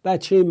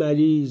 بچه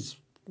مریض،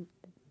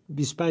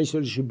 25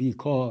 سالش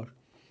بیکار،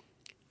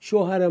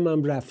 شوهرم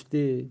هم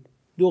رفته،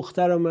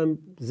 دخترم هم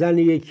زن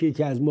یکی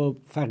که از ما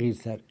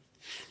فقیرتر.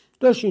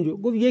 داشت اینجا.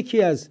 گفت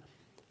یکی از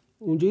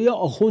اونجا یه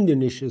آخوند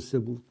نشسته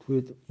بود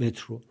توی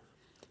مترو.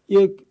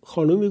 یک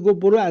خانومی گفت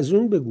برو از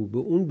اون بگو، به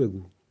اون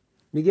بگو.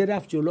 میگه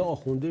رفت جلو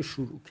آخونده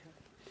شروع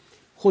کرد.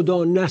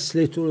 خدا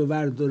نسلتون رو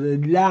برداره،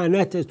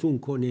 لعنتتون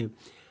کنه.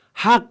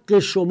 حق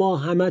شما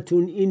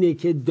همتون اینه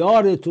که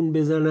دارتون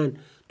بزنن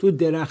تو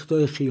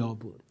درختای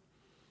خیابون.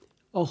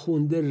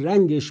 آخونده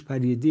رنگش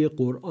پریده،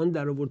 قرآن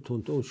در آورد،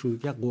 تونتون شروع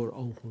کرد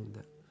قرآن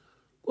خوندن.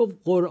 گفت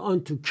قرآن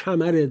تو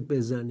کمرت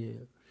بزنه.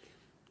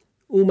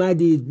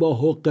 اومدید با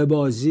حق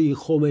بازی،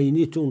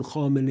 خمینیتون،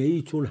 خامنه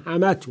ایتون،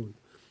 همتون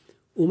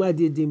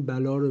اومدید این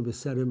بلا رو به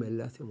سر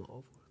ملت ما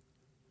آورد.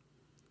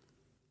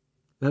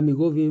 و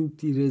میگفت این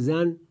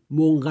پیرزن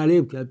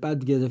منقلب کرد.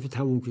 بعد یه دفعه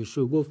تموم که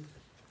شد گفت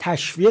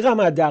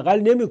تشویقم حداقل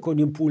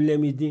نمی‌کنیم، پول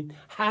نمیدین.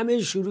 همه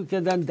شروع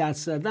کردن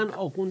دست زدن،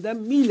 آخوندن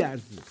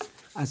میلرزید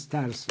از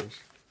ترسش.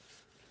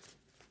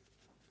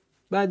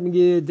 بعد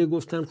میگه ده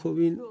گفتن خب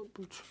این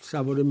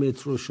سوار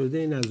مترو شده،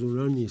 این از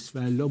اونا نیست،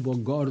 والله با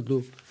گارد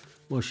و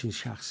ماشین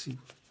شخصی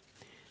بود.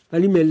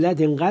 ولی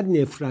ملت اینقدر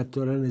نفرت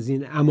دارن از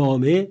این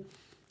عمامه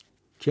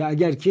که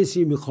اگر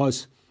کسی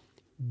میخواست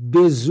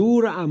به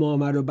زور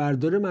امامه رو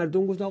برداره،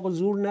 مردم گفت آقا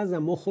زور نزن،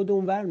 ما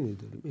خودمون ور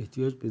میداریم،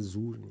 احتیاج به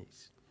زور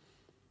نیست.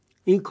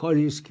 این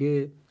کاری است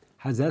که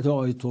حضرت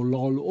آیت الله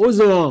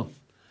العظما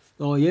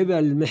نایب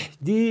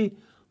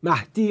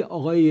مهدی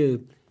آقای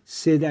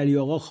پدری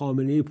آقا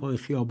خامنه پایین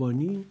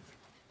خیابانی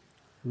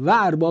و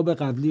ارباب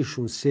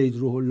قبلیشون سید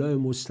روح الله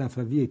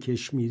مصطفوی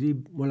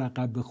کشمیری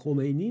ملقب به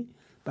خمینی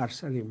بر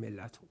سر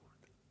ملت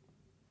آورد.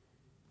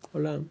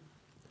 حالا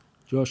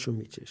جاشو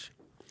میچشه.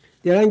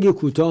 درنگ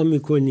کوتاه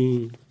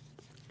میکنی.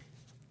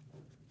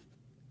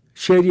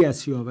 شعری از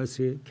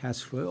سیاوش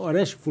کسروی،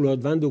 آرش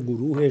فولادوند و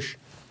گروهش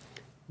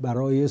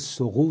برای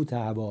سقوط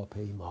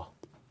هواپیما.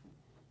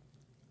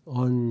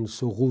 آن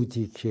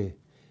سقوطی که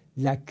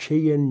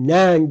لکه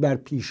ننگ بر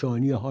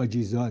پیشانی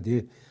حاجی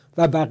زاده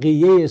و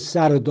بقیه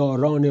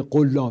سرداران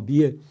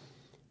قلابی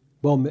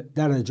با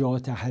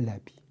درجات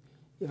حلبی.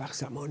 یه وقت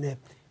زمان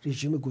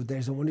رژیم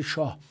گذشته، زمان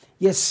شاه،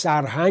 یه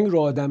سرهنگ رو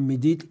آدم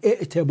میدید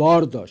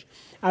اعتبار داشت.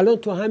 الان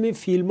تو همین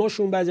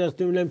فیلماشون بعضی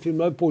وقتا میبینم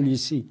فیلمای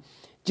پلیسی،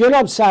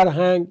 جناب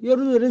سرهنگ یه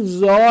رو داره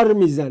زار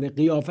میزنه،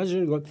 قیافش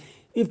رو نگاه.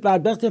 این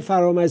بدبخت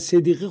فرامد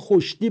صدیقی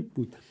خوشتیپ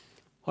بود،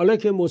 حالا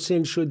که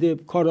مسن شده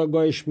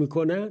کاراگاهش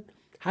میکنن،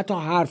 حتی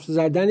حرف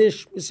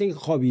زدنش مثل این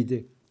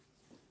خوابیده.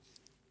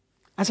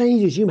 اصلا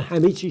این رژیم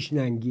همه چیش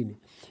ننگینه.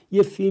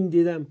 یه فیلم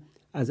دیدم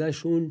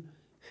ازشون،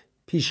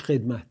 پیش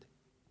خدمت.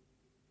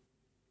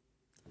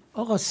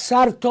 آقا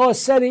سر تا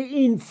سر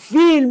این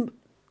فیلم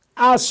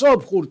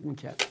اعصاب خورد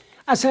میکرد.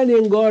 اصلا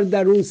انگار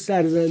در اون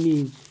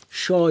سرزمین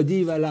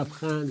شادی و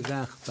لبخند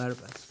رخت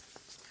بربست.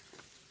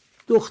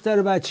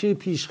 دختر بچه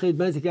پیش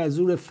خدمتی که از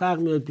اون فقر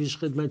میاد پیش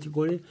خدمتی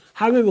کنه،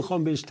 همه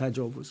میخوان بهش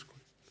تجاوز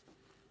کنه.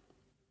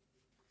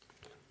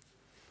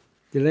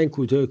 دلن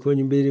کوتاه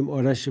کنیم بریم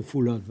آرش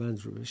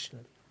فولادوند رو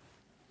بشنویم.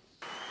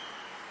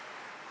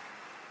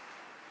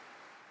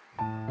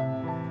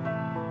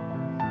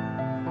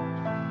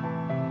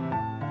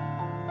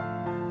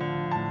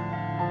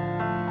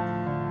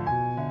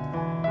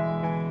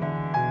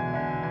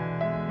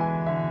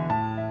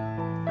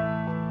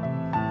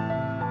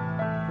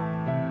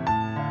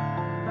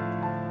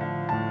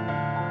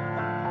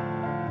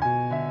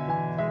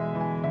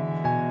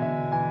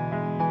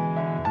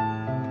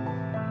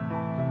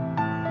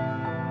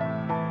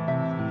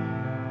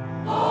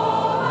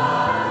 Oh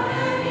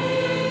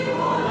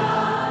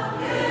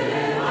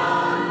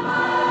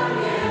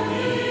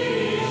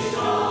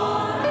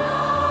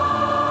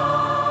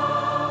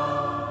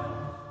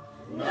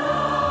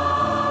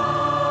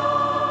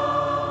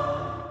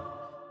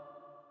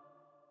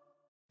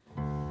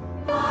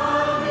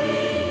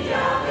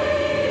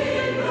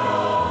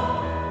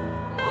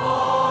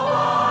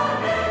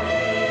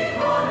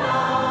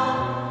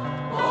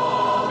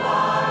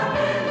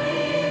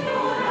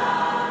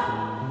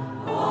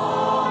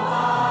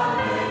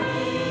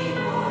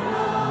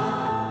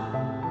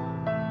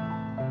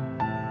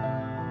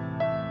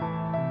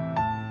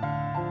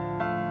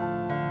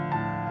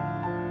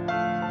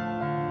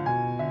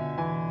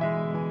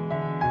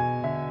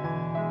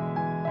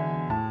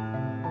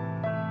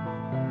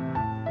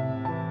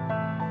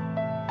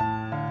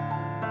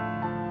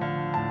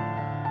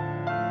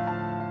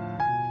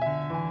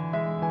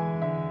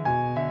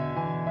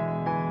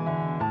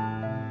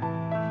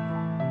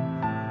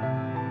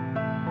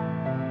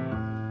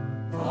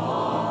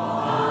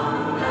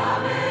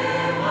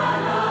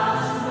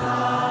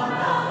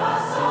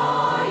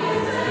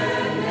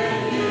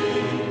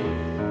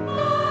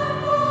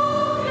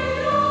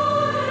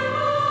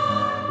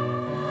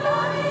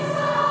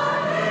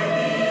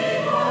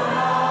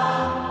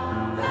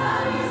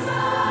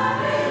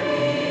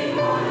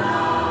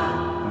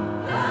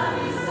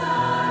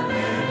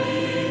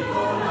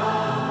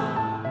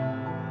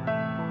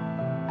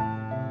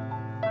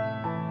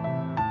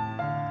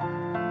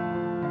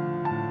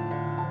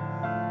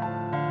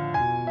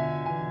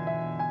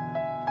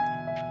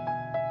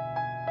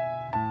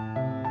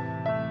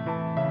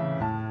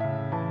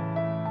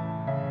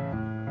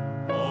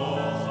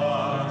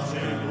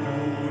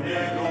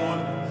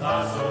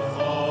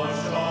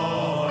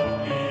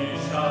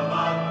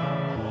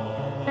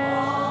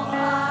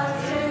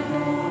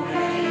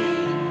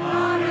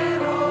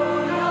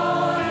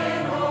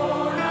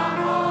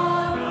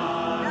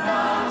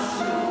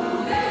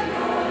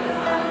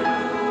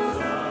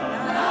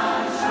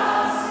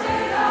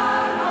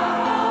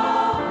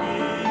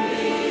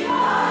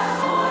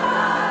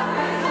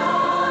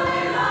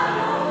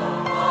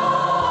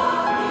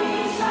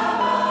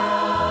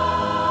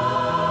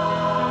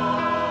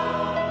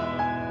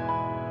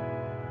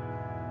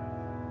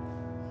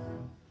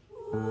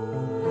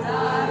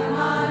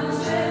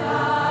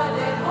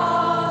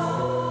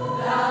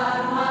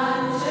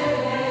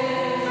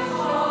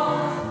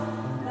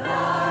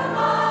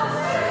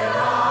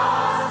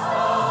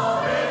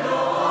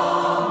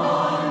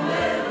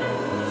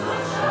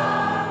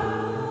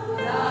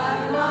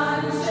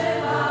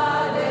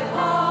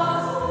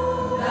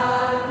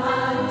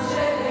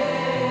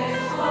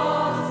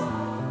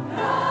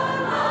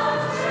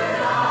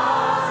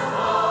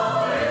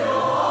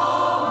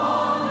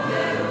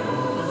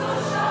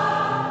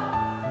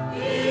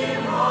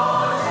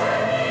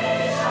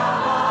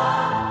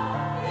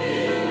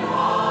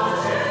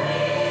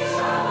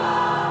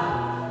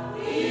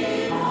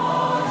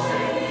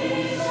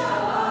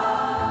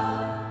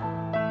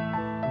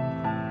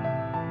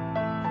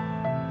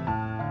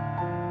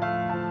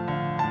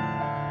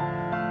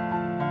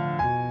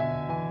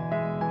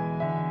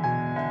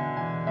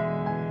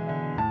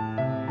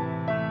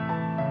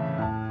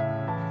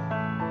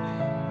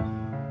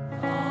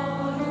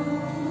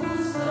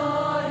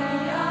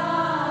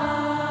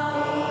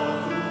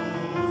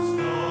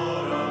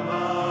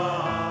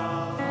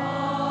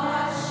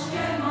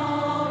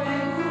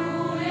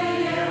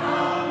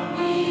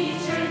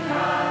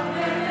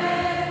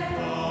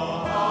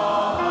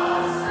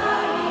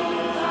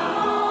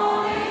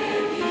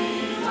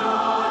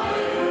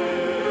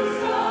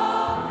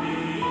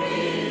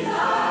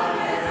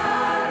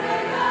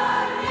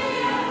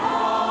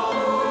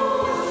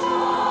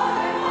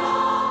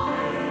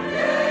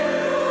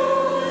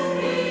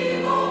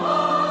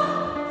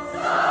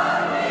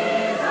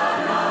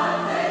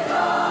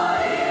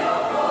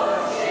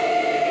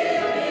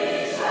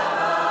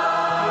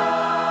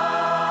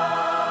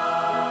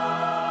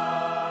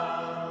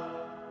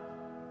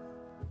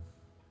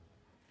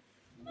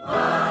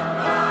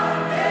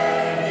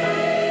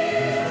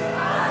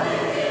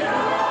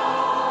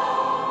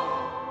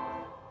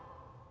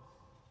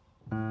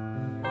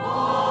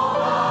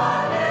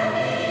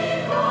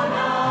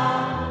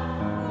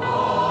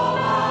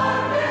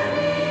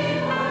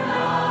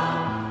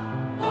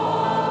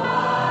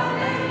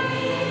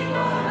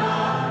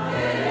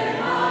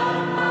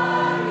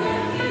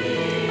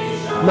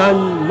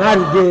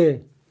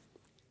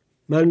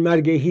من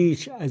مرگ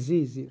هیچ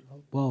عزیزی را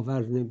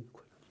باور نمی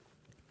کنم.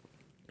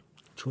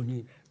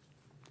 چنین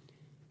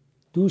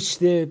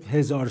دوست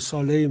 1000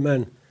 ساله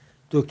من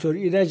دکتر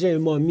ایرج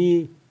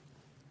امامی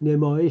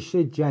نمایش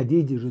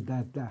جدیدی رو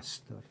در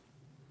دست داره.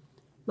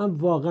 من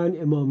واقعا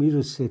امامی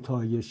رو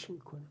ستایش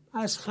میکنم.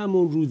 از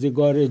همون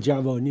روزگار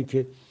جوانی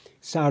که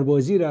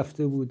سربازی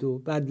رفته بود و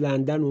بعد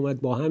لندن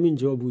اومد، با همین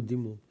جا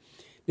بودیم و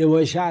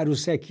نمایش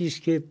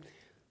عروسکیش که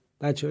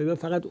بچه‌های من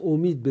فقط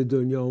امید به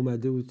دنیا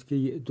اومده بود که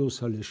 2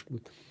 سالش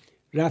بود،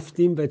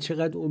 رفتیم و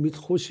چقدر امید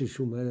خوشش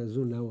اومد از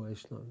اون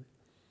نمایشنامه.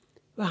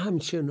 و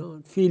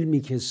همچنان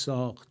فیلمی که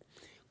ساخت،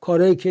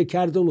 کارهایی که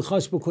کرد و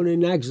میخواست بکنه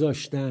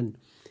نگذاشتن.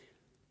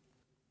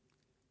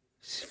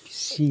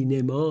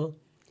 سینما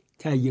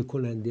تهیه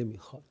کننده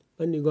میخواد.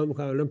 من نگاه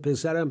میکنم الان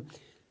پسرم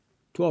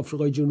تو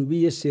آفریقای جنوبی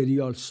یه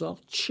سریال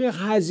ساخت، چه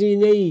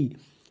هزینه‌ای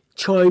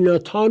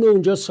چایناتان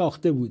اونجا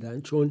ساخته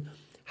بودن، چون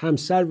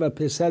همسر و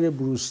پسر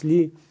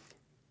بروسلی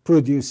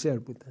پرودیوسر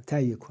بودن،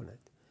 تهیه کننده.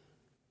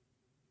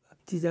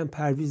 دیدم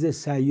پرویز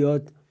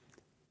صیاد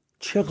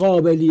چه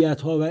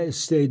قابلیت ها و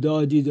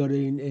استعدادی داره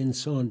این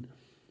انسان،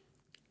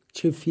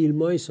 چه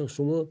فیلمایی ساخت.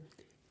 شما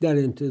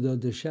در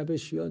امتداد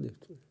شبش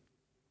یادتون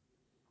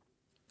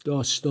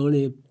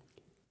داستان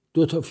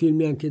 2 تا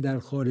فیلمی هم که در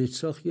خارج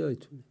ساخت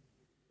یادتونه،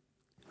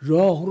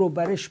 راه رو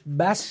برش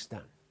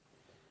بستن.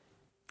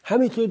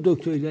 همینطور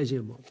دکتر ایرج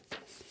امامی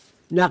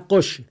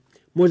نقاشه،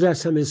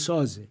 مجسمه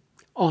سازه،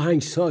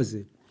 آهنگ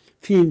سازه،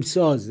 فیلم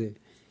سازه،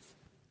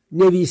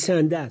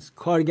 نویسنده است،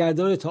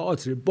 کارگردان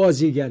تئاتر،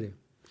 بازیگره.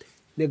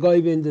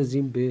 نگاهی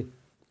بندازیم به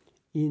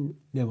این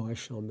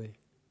نمایشنامه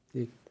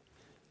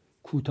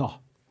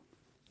کوتاه.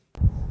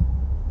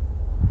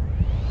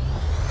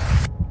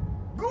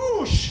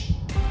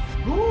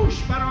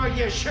 گوش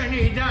برای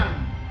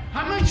شنیدن.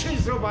 همه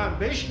چیز رو باید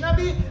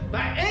بشنوی و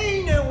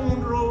عین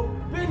اون رو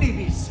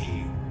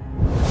بنویسی.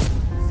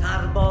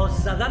 سرباز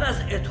زدن از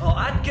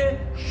اطاعت که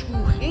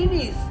شوخی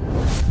نیست.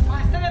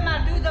 محسب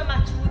مردود و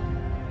مطرود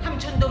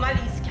همچون دملی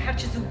است که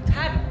هرچه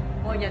زودتر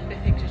باید به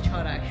فکر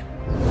چاره‌اش بود.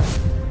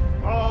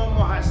 ما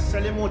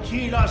محصل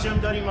مطیع لازم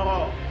داریم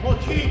آقا،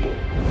 مطیع.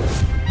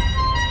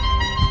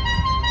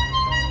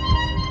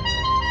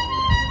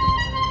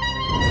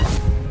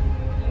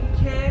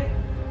 این که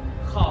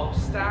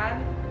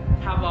خواستن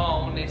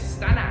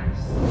توانستن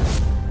است.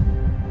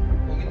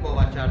 امید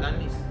باور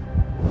کردن نیست.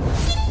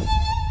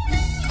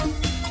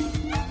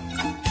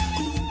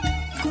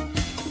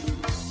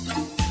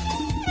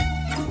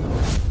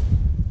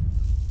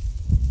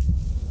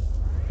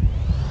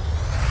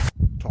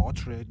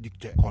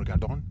 دکتر،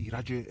 کارگردان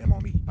ایرج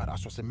امامی، بر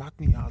اساس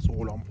متنی از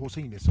غلام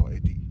حسین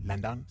ساعدی.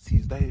 لندن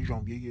 13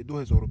 ژانویه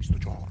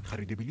 2024.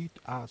 خرید بلیط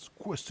از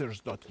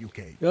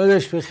questers.uk.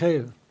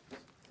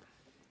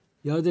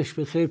 یادش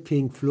بخیر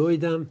پینک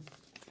فلویدم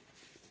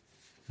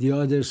The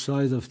Other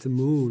Side of the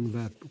Moon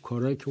و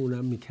کارهایی که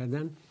اونم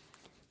میکردن.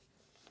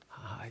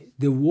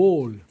 The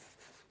Wall,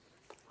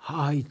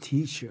 High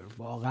Teacher،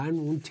 واقعا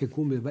اون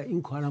تکومه و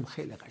این کارم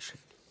خیلی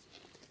قشنگه.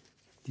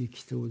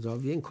 دیکته و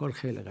زاویه این کار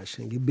خیلی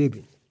قشنگه.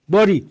 ببین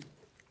باری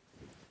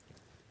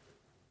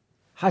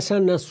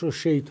حسن نصر و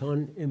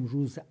شیطان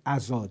امروز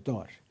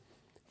عزادار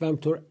و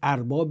همطور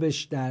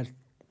اربابش در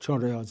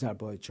چهارراه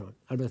آذربایجان.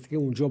 البته که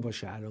اونجا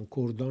باشه، الان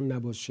کردان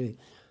نباشه،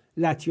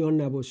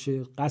 لطیان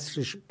نباشه،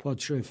 قصر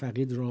پادشاه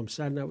فقید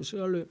رامسر نباشه،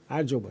 حالا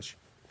هر جا باشه.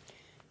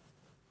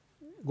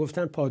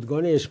 گفتن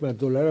پادگان حشمت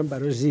دلار هم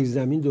برای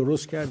زیرزمین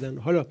درست کردن.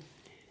 حالا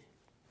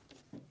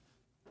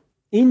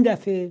این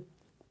دفعه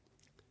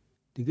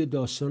دیگه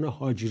داستان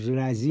حاج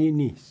رضی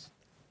نیست،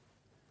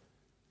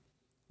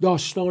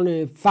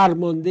 داستان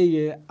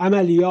فرمانده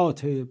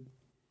عملیات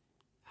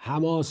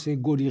حماس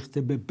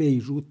گریخته به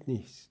بیروت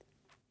نیست.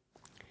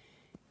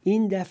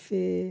 این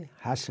دفعه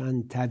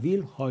حسن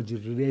طویل حاج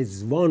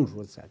رضوان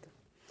رو زدن.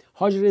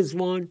 حاج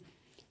رضوان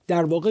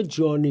در واقع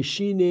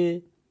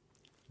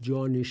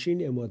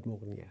جانشین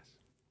عمادمغنی است.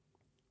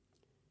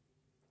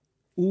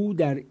 او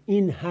در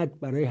این حد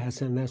برای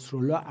حسن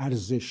نصرالله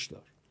ارزش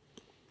داره.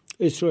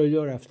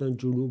 اسرائیلی‌ها رفتن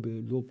جنوب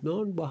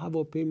لبنان با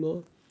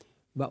هواپیما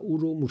و او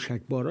رو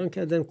موشکباران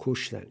کردن،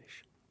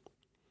 کشتنش.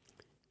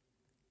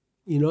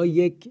 اینا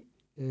یک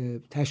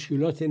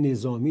تشکیلات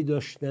نظامی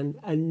داشتن،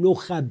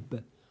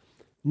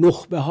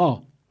 نخبه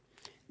ها،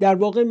 در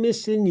واقع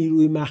مثل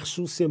نیروی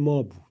مخصوص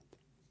ما بود.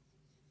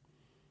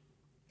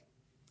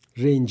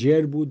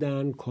 رنجر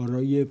بودن،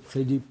 کارهای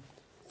خیلی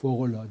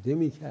فوق‌العاده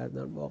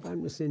می‌کردن، واقعا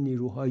مثل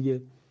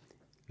نیروهای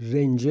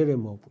رنجر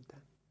ما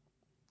بودن.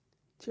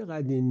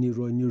 چقدر این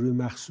نیروی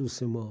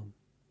مخصوص ما،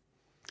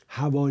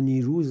 هوا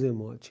نیروز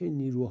ما، چه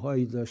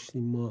نیروهایی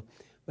داشتیم ما.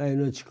 و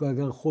اینا چیکار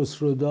کردن؟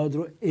 خسروداد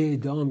رو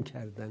اعدام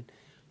کردن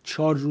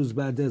 4 روز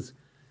بعد از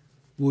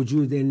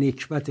وجود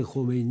نکبت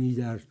خمینی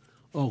در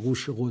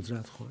آغوش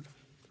قدرت خانه.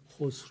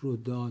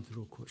 خسروداد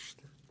رو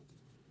کشتن.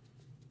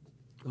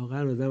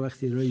 واقعا آدم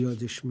وقتی اینا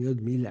یادش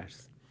میاد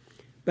میلرزه.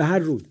 به هر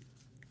روز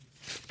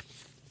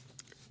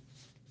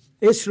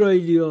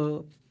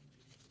اسرائیلیا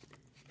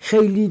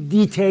خیلی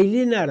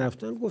دیتیلی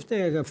نرفتن، گفتن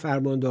اگر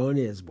فرماندهان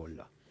حزب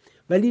الله،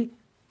 ولی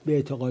به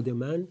اعتقاد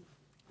من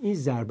این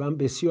ضربه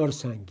بسیار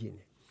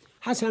سنگینه.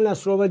 حسن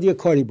نصرالله باید یه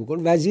کاری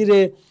بکن.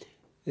 وزیر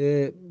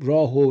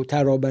راه و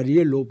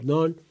ترابری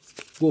لبنان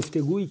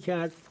گفتگویی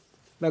کرد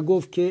و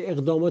گفت که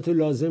اقدامات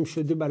لازم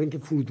شده برای اینکه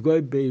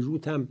فرودگاه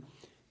بیروت هم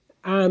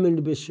امن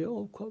بشه.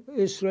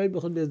 اسرائیل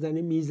بخواد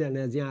بزنه میزنه،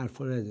 از این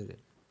حرفا نداره.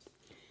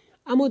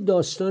 اما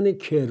داستان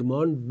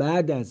کرمان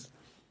بعد از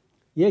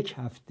یک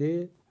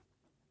هفته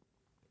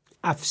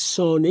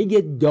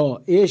افسانه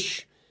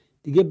داعش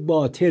دیگه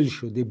باطل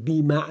شده،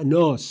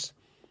 بی‌معناست.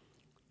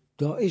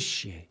 داعش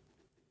چیه؟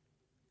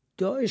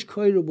 داعش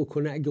کاری رو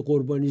بکنه اگه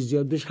قربانی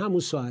زیاد بشه همون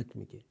ساعت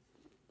میگه.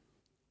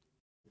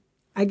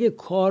 اگه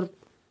کار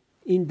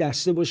این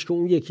دسته باشه که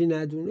اون یکی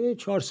ندونه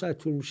 4 ساعت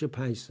طول میشه،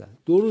 5 ساعت.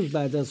 2 روز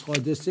بعد از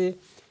حادثه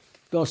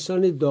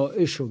داستان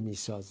داعش رو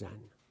میسازن.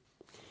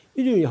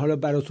 میدونی حالا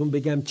براتون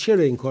بگم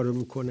چرا این کار رو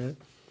میکنن؟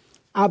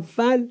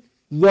 اول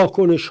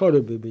واکنش ها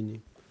رو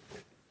ببینیم.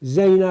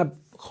 زینب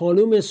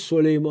خانم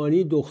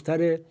سلیمانی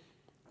دختر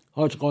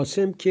حاج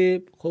قاسم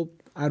که خب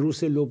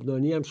عروس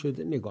لبنانی هم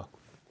شده، نگاه کن.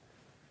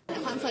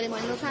 خانم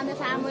سلیمانی لطفاً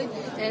بفرمایید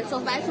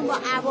صحبتتون با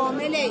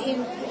عوامل این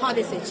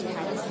حادثه چی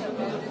هست؟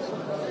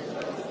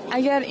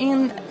 اگر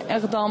این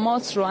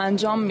اقدامات رو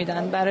انجام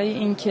میدن برای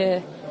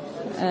اینکه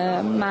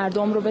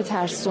مردم رو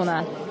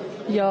بترسونن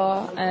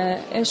یا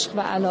عشق و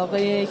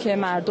علاقه که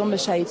مردم به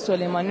شهید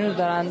سلیمانی رو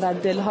دارن در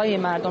دلهای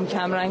مردم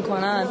کمرنگ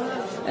کنن،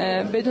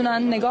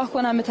 بدونن نگاه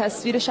کنن به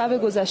تصویر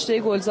شب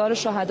گذشته گلزار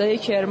شهدای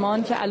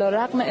کرمان که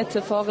علیرغم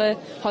اتفاق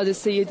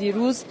حادثه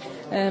دیروز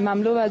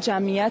مملو از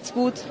جمعیت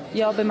بود،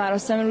 یا به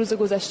مراسم روز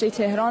گذشته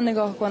تهران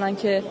نگاه کنن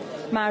که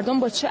مردم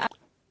با چه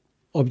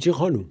آبجی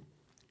خانم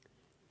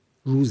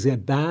روز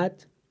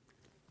بعد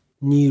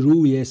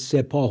نیروی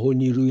سپاه و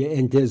نیروی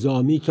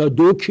انتظامی تا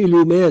 2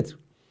 کیلومتر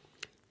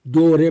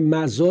دور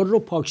مزار رو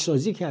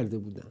پاکسازی کرده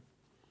بودن.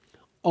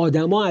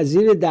 آدما از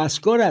زیر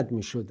دستگاه رد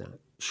می شدن.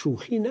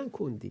 شوخی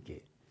نکن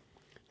دیگه.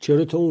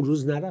 چرا تو اون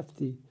روز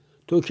نرفتی؟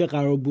 تو که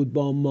قرار بود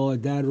با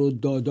مادر و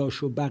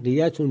داداش و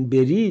بقیه‌تون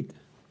برید،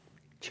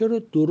 چرا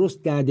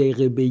درست 10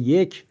 دقیقه به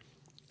 1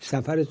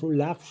 سفرتون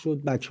لغو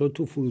شد؟ بچه ها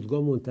تو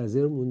فرودگاه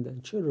منتظر موندن.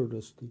 چرا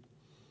راستی؟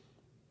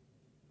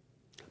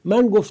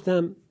 من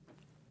گفتم،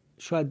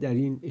 شاید در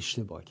این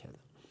اشتباه کردم،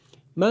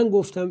 من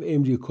گفتم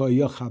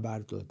امریکایی‌ها خبر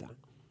دادن.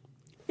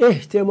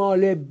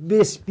 احتمال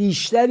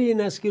بیشتری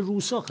این است که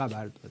روسا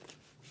خبر دادن.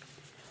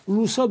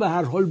 روسا به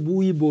هر حال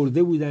بویی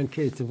برده بودن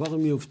که اتفاق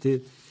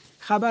میفته،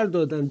 خبر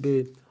دادن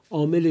به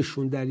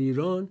عاملشون در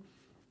ایران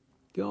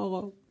که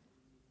آقا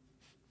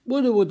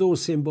بودو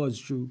حسین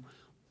بازجو،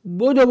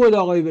 بودو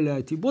آقای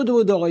ولایتی،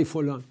 بودو آقای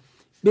فلان،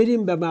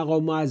 بریم به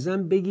مقام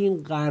معظم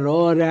بگین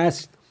قرار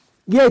است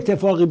یه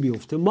اتفاقی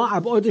بیفته، ما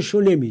ابعادش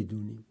رو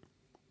نمیدونیم.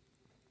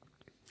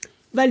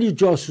 ولی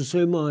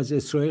جاسوسای ما از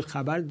اسرائیل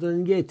خبر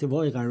دادن یه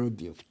اتفاقی قرار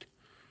بیفته.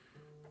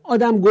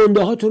 آدم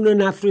گنده هاتون رو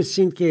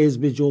نفرستین که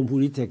حزب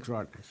جمهوری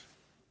تکرار نشه.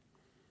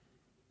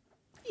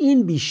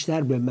 این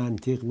بیشتر به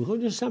منطق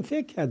میخواد. داشتم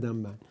فکر کردم،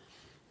 من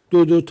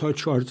 2 تا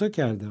 4 تا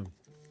کردم،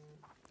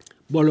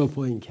 بالا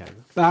پایین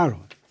کردم. به هر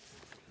حال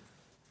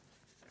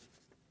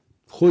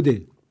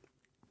خود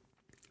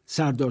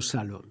سردار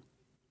سلام،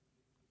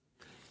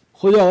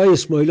 خود آقای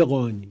اسماعیل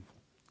قانی،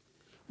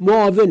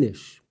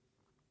 معاونش،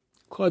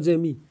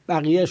 کاظمی،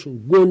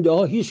 بقیهشون گنده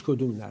ها هیچ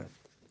کدوم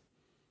نرفت.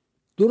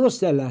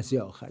 درست در لحظه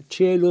آخر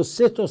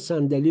 43 تا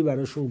صندلی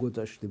براشون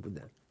گذاشته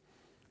بودن،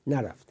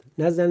 نرفت،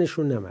 نه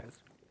زنشون نه مرد.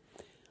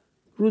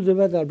 روز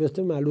بعد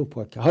البته معلوم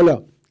پاک.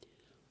 حالا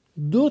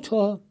 2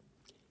 تا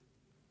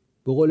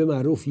به قول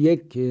معروف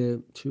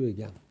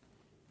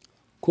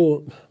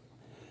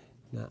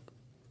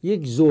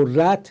یک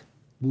ذرت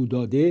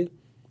بوداده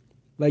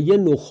و یه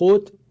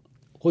نخود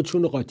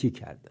خودشون رو قاطی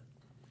کردن.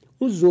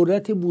 اون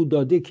ذرت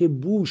بوداده که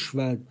بوش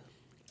و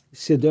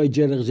صدای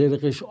جرق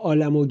جرقش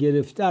عالمو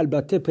گرفته،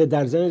 البته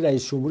پدرزن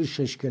رئیس جمهوری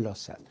 6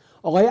 کلاس هست،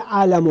 آقای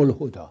علم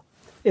الهدی.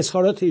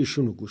 اظهارات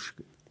ایشون رو گوش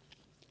کنید.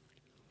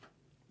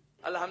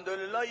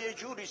 الحمدلله یه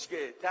جوریست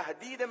که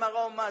تهدید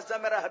مقام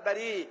معظم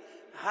رهبری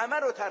همه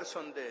رو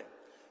ترسونده.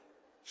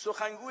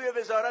 سخنگوی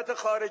وزارت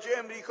خارجه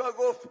امریکا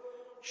گفت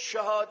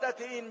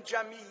شهادت این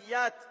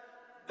جمعیت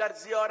در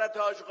زیارت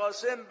حاج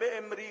قاسم به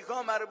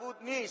امریکا مربوط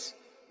نیست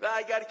و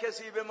اگر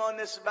کسی به ما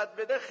نسبت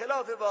بده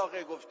خلاف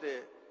واقع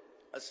گفته.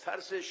 از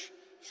ترسش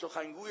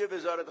سخنگوی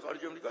وزارت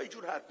خارجه امریکا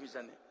اینجور حرف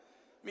میزنه،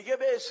 میگه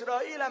به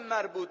اسرائیل هم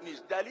مربوط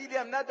نیست، دلیلی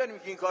هم نداریم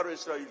که این کار رو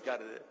اسرائیل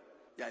کرده.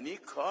 یعنی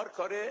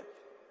کار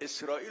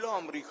اسرائیل و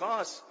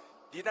آمریکاست.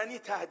 دیدن این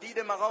تهدید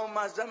مقام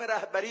معظم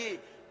رهبری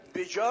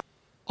به جای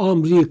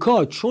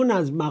آمریکا چون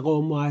از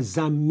مقام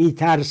معظم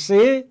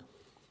میترسه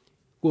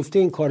گفته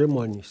این کار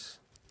ما نیست.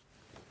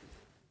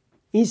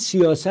 این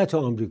سیاست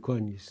آمریکا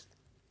نیست.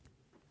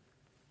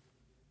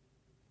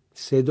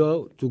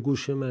 صدا تو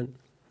گوش من،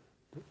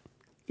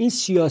 این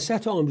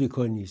سیاست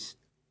آمریکا نیست.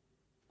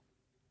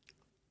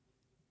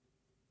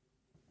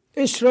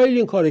 اسرائیل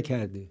این کار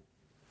کرده،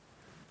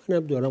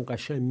 منم دارم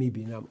قشنگ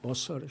میبینم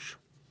آثارش.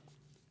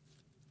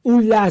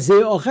 اون لحظه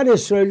آخر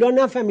اسرائیل ها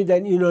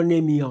نفهمیدن اینا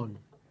نمیان،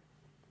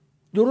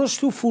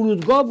 درست تو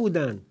فرودگاه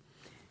بودن،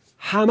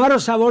 همه رو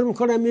سوار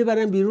میکنن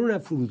میبرن بیرون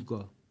از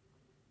فرودگاه.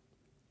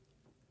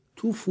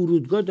 تو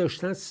فرودگاه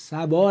داشتن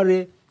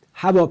سوار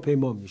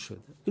هواپیما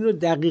میشدن. اینو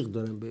دقیق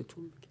دارم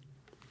بهتون میگم.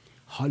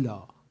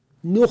 حالا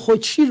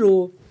نخوچی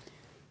رو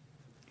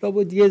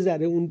لابد یه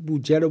ذره اون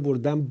بودجه رو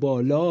بردن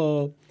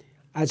بالا،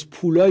 از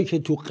پولایی که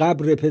تو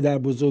قبر پدر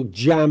بزرگ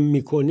جمع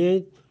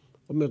میکنه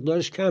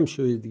مقدارش کم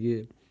شده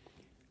دیگه.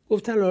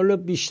 گفتن حالا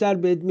بیشتر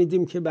بهت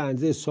میدیم که به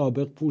اندازه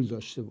سابق پول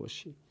داشته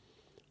باشی.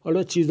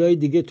 حالا چیزهای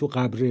دیگه تو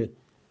قبر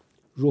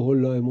روح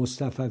الله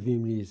مصطفی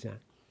میریزن.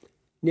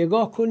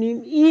 نگاه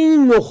کنیم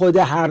این نخود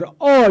هر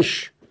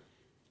آش،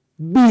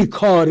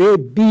 بیکاره،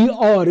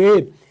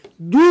 بیاره،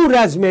 دور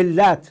از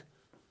ملت،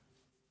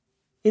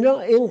 اینا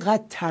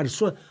اینقدر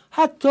ترسون.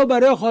 حتی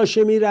برای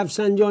هاشمی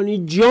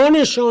رفسنجانی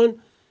جانشان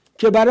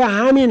که برای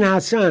همین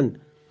حسن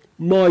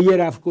مایه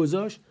رفت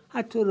گذاشت،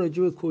 حتی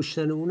راجع به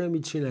کشتن اونم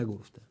هیچی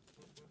نگفتن.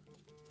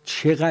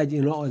 چقدر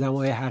اینا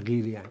آدمای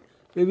حقیری هستند.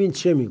 ببین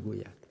چه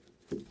میگوید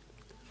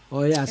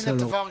آقای حسن.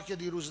 این اتفاقی که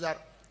دیروز در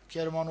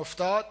کرمان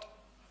افتاد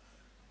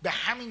به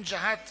همین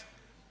جهت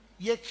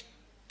یک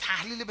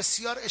تحلیل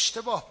بسیار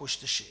اشتباه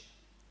پشتشه.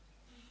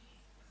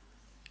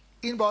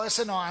 این باعث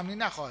ناامنی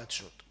نخواهد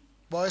شد،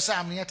 باعث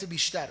امنیت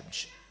بیشتر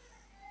میشه،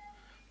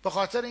 به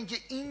خاطر اینکه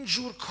این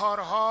جور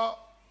کارها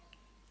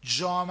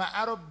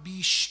جامعه رو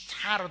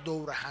بیشتر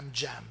دور هم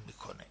جمع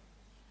میکنه،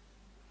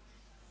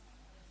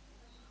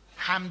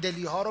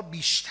 همدلی ها رو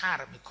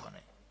بیشتر میکنه،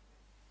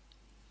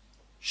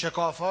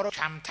 شکاف ها رو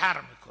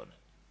کمتر میکنه.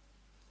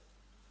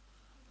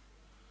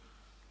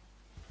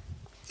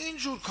 این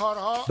جور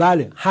کارها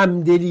بله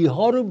همدلی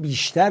ها رو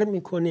بیشتر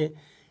میکنه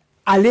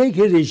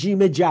علیه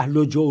رژیم جهل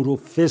و جور و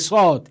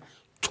فساد.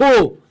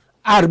 تو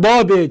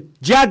ارباب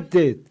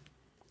جدت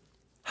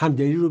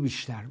همدلی رو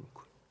بیشتر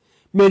میکنه.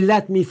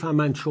 ملت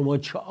میفهمن شما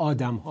چه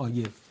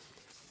آدم‌های،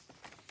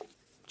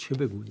 چه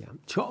بگویم،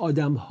 چه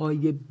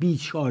آدم‌های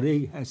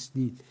بیچاره‌ای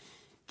هستید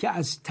که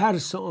از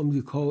ترس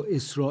آمریکا و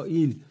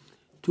اسرائیل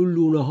تو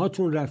لونه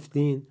هاتون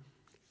رفتین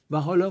و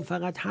حالا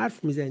فقط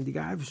حرف میزنید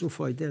دیگه، حرفشون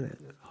فایده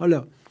نداره.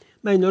 حالا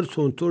من اینا رو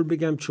تونتور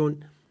بگم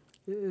چون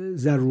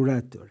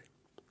ضرورت داره.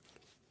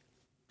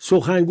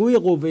 سخنگوی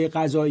قوه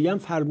قضاییه هم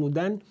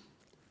فرمودن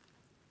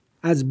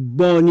از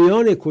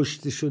بانیان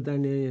کشته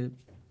شدن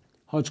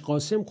حاج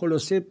قاسم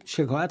خلاصه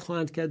شکایت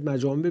خواهند کرد،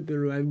 مجامع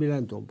بین‌المللی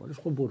میرن دنبالش.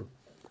 خب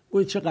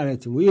برو چه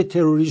غلطی بود؟ یه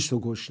تروریست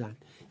رو کشتن،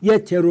 یه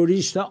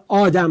تروریست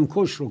آدم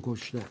کش رو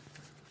کشتن.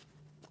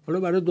 حالا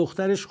برای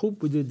دخترش خوب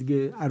بوده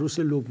دیگه، عروس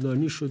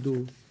لبنانی شد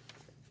و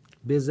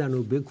بزن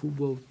و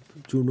بکوب و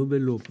جنوب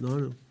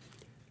لبنان.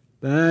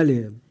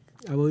 بله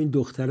اما این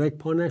دخترک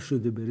پا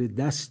نشده بره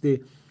دست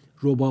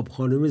رباب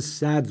خانم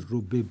صدر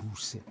رو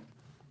ببوسه،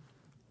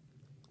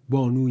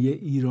 بانوی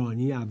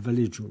ایرانی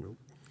اول جنوب.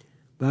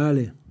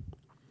 بله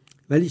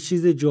ولی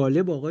چیز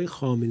جالب آقای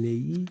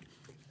خامنه‌ای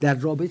در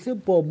رابطه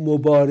با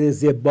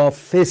مبارزه با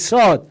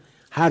فساد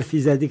حرفی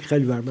زدی که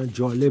خیلی بر من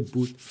جالب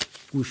بود،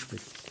 گوش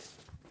بدید.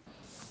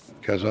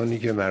 کسانی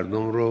که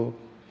مردم رو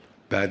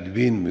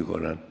بدبین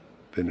میکنن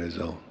به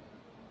نظام،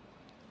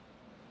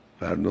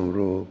 مردم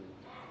رو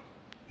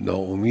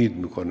ناامید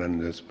میکنن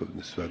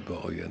نسبت به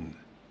آینده.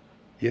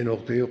 یه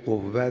نقطه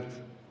قوت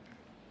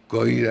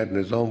گاهی در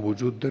نظام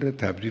وجود داره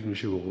تبدیل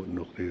میشه به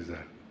نقطه ضعف.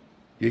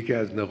 یکی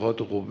از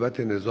نقاط قوت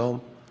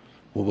نظام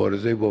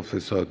مبارزه با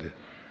فساده.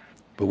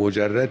 به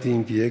مجرد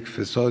اینکه یک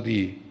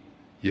فسادی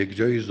یک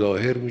جایی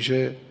ظاهر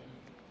میشه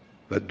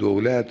و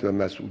دولت و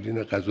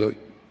مسئولین قضایی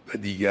و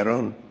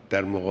دیگران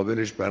در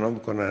مقابلش بنا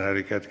میکنن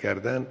حرکت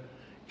کردن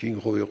که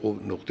این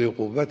نقطه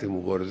قوت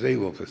مبارزه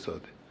با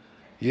فساده.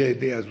 یه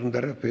عده از اون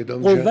طرف پیدا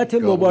میشه قوت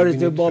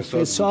مبارزه با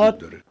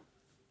فساد،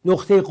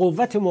 نقطه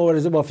قوت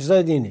مبارزه با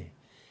فساد اینه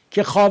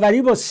که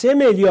خاوری با 3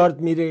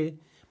 میلیارد میره،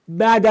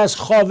 بعد از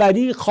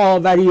خاوری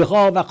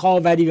خاوری‌ها و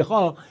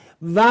خاوری‌ها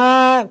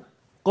و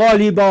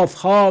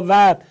قالیباف‌ها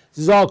و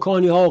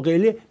زاکانی‌ها و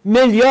غیره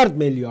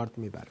میلیارد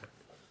میبرن.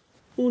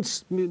 اون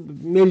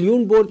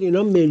میلیون برد،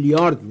 اینا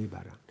میلیارد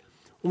میبرن.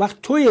 اون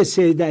وقت توی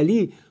سید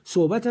علی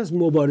صحبت از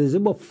مبارزه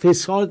با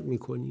فساد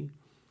میکنی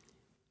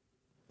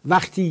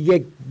وقتی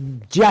یک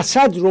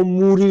جسد رو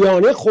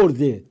موریانه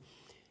خورده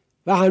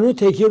و هنوز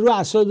تکیه رو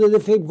عصا داده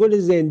فکر گل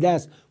زنده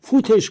است،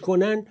 فوتش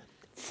کنن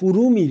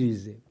فرو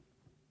میریزه.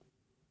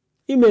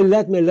 این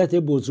ملت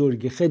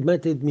بزرگه،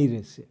 خدمتت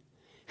میرسه،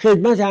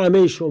 خدمت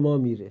همه شما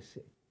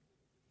میرسه.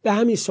 به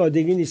همین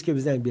سادگی نیست که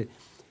بزنیم بیاره.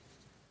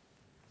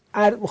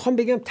 میخوام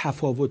بگم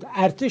تفاوت.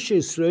 ارتش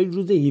اسرائیل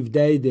روز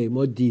 17 دی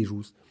ما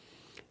دیروز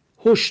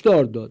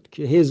هشدار داد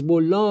که حزب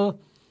الله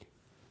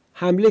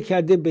حمله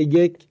کرده به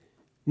یک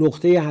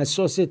نقطه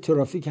حساس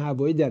ترافیک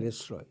هوایی در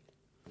اسرائیل.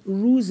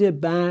 روز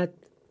بعد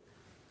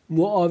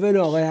معاون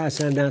آقای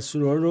حسن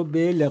نصرالله رو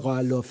به لقاء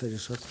الله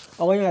فرستاد.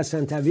 آقای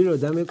حسن طویل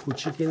آدم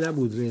کوچیکی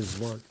نبود،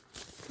 رضوان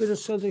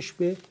فرستادش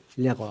به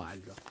لقاء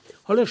الله.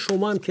 حالا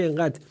شما هم که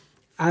اینقدر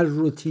ار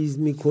و تیز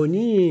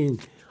میکنین،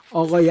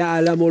 آقای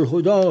علم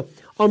الهدا،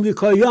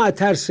 آمریکایی‌ها از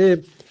ترس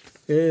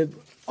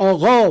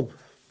آقا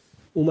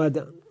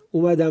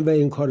اومدن و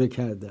این کارو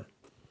کردن.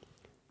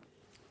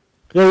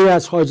 غیر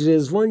از حاج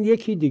رضوان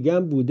یکی دیگه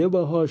هم بوده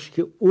باهاش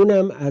که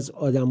اونم از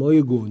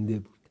آدمای گنده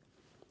بود.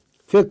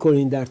 فکر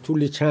کنین در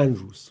طول چند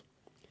روز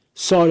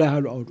صالح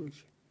العروج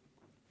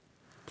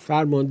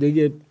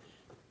فرمانده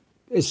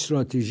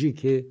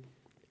استراتژیک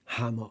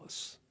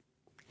حماس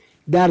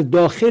در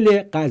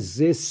داخل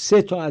غزه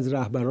 3 تا از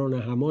رهبران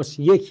حماس،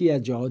 یکی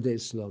از جهاد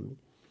اسلامی،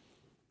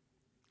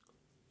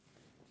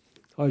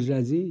 حاج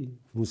رضی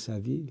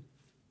موسوی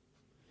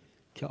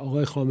که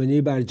آقای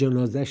خامنه‌ای بر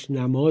جنازش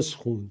نماز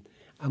خوند،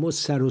 اما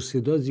سر و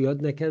صدا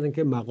زیاد نکردن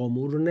که مقام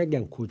او رو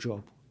نگن کجا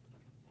بود.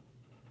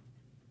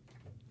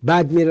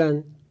 بعد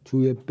میرن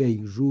توی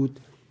بیروت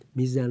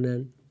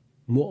میزنن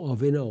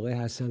معاون آقای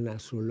حسن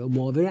نصرالله،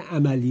 معاون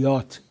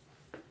عملیات،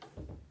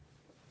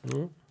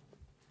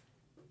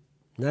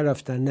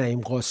 نرفتن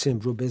نعیم قاسم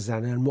رو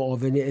بزنن،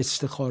 معاون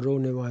استخاره و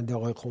نماینده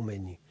آقای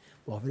خمینی،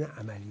 معاون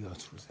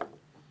عملیات رو زدن.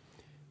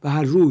 و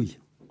هر روی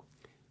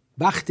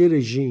وقت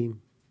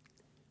رژیم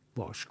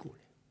باشگونه.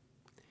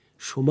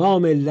 شما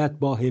ملت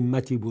با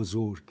همتی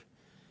بزرگ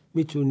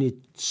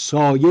میتونید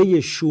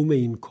سایه شوم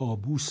این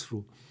کابوس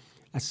رو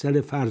از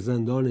سر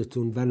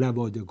فرزندانتون و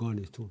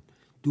نوادگانتون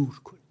دور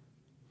کنید.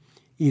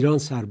 ایران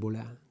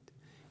سربلند،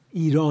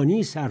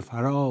 ایرانی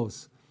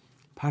سرفراز،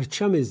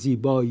 پرچم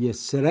زیبای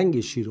سرنگ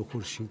شیر و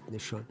خورشید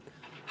نشان،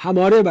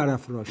 هماره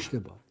برافراشته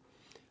باد.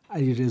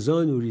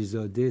 علیرضا نوری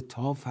زاده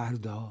تا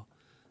فردا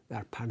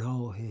در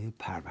پناه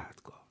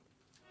پروردگار.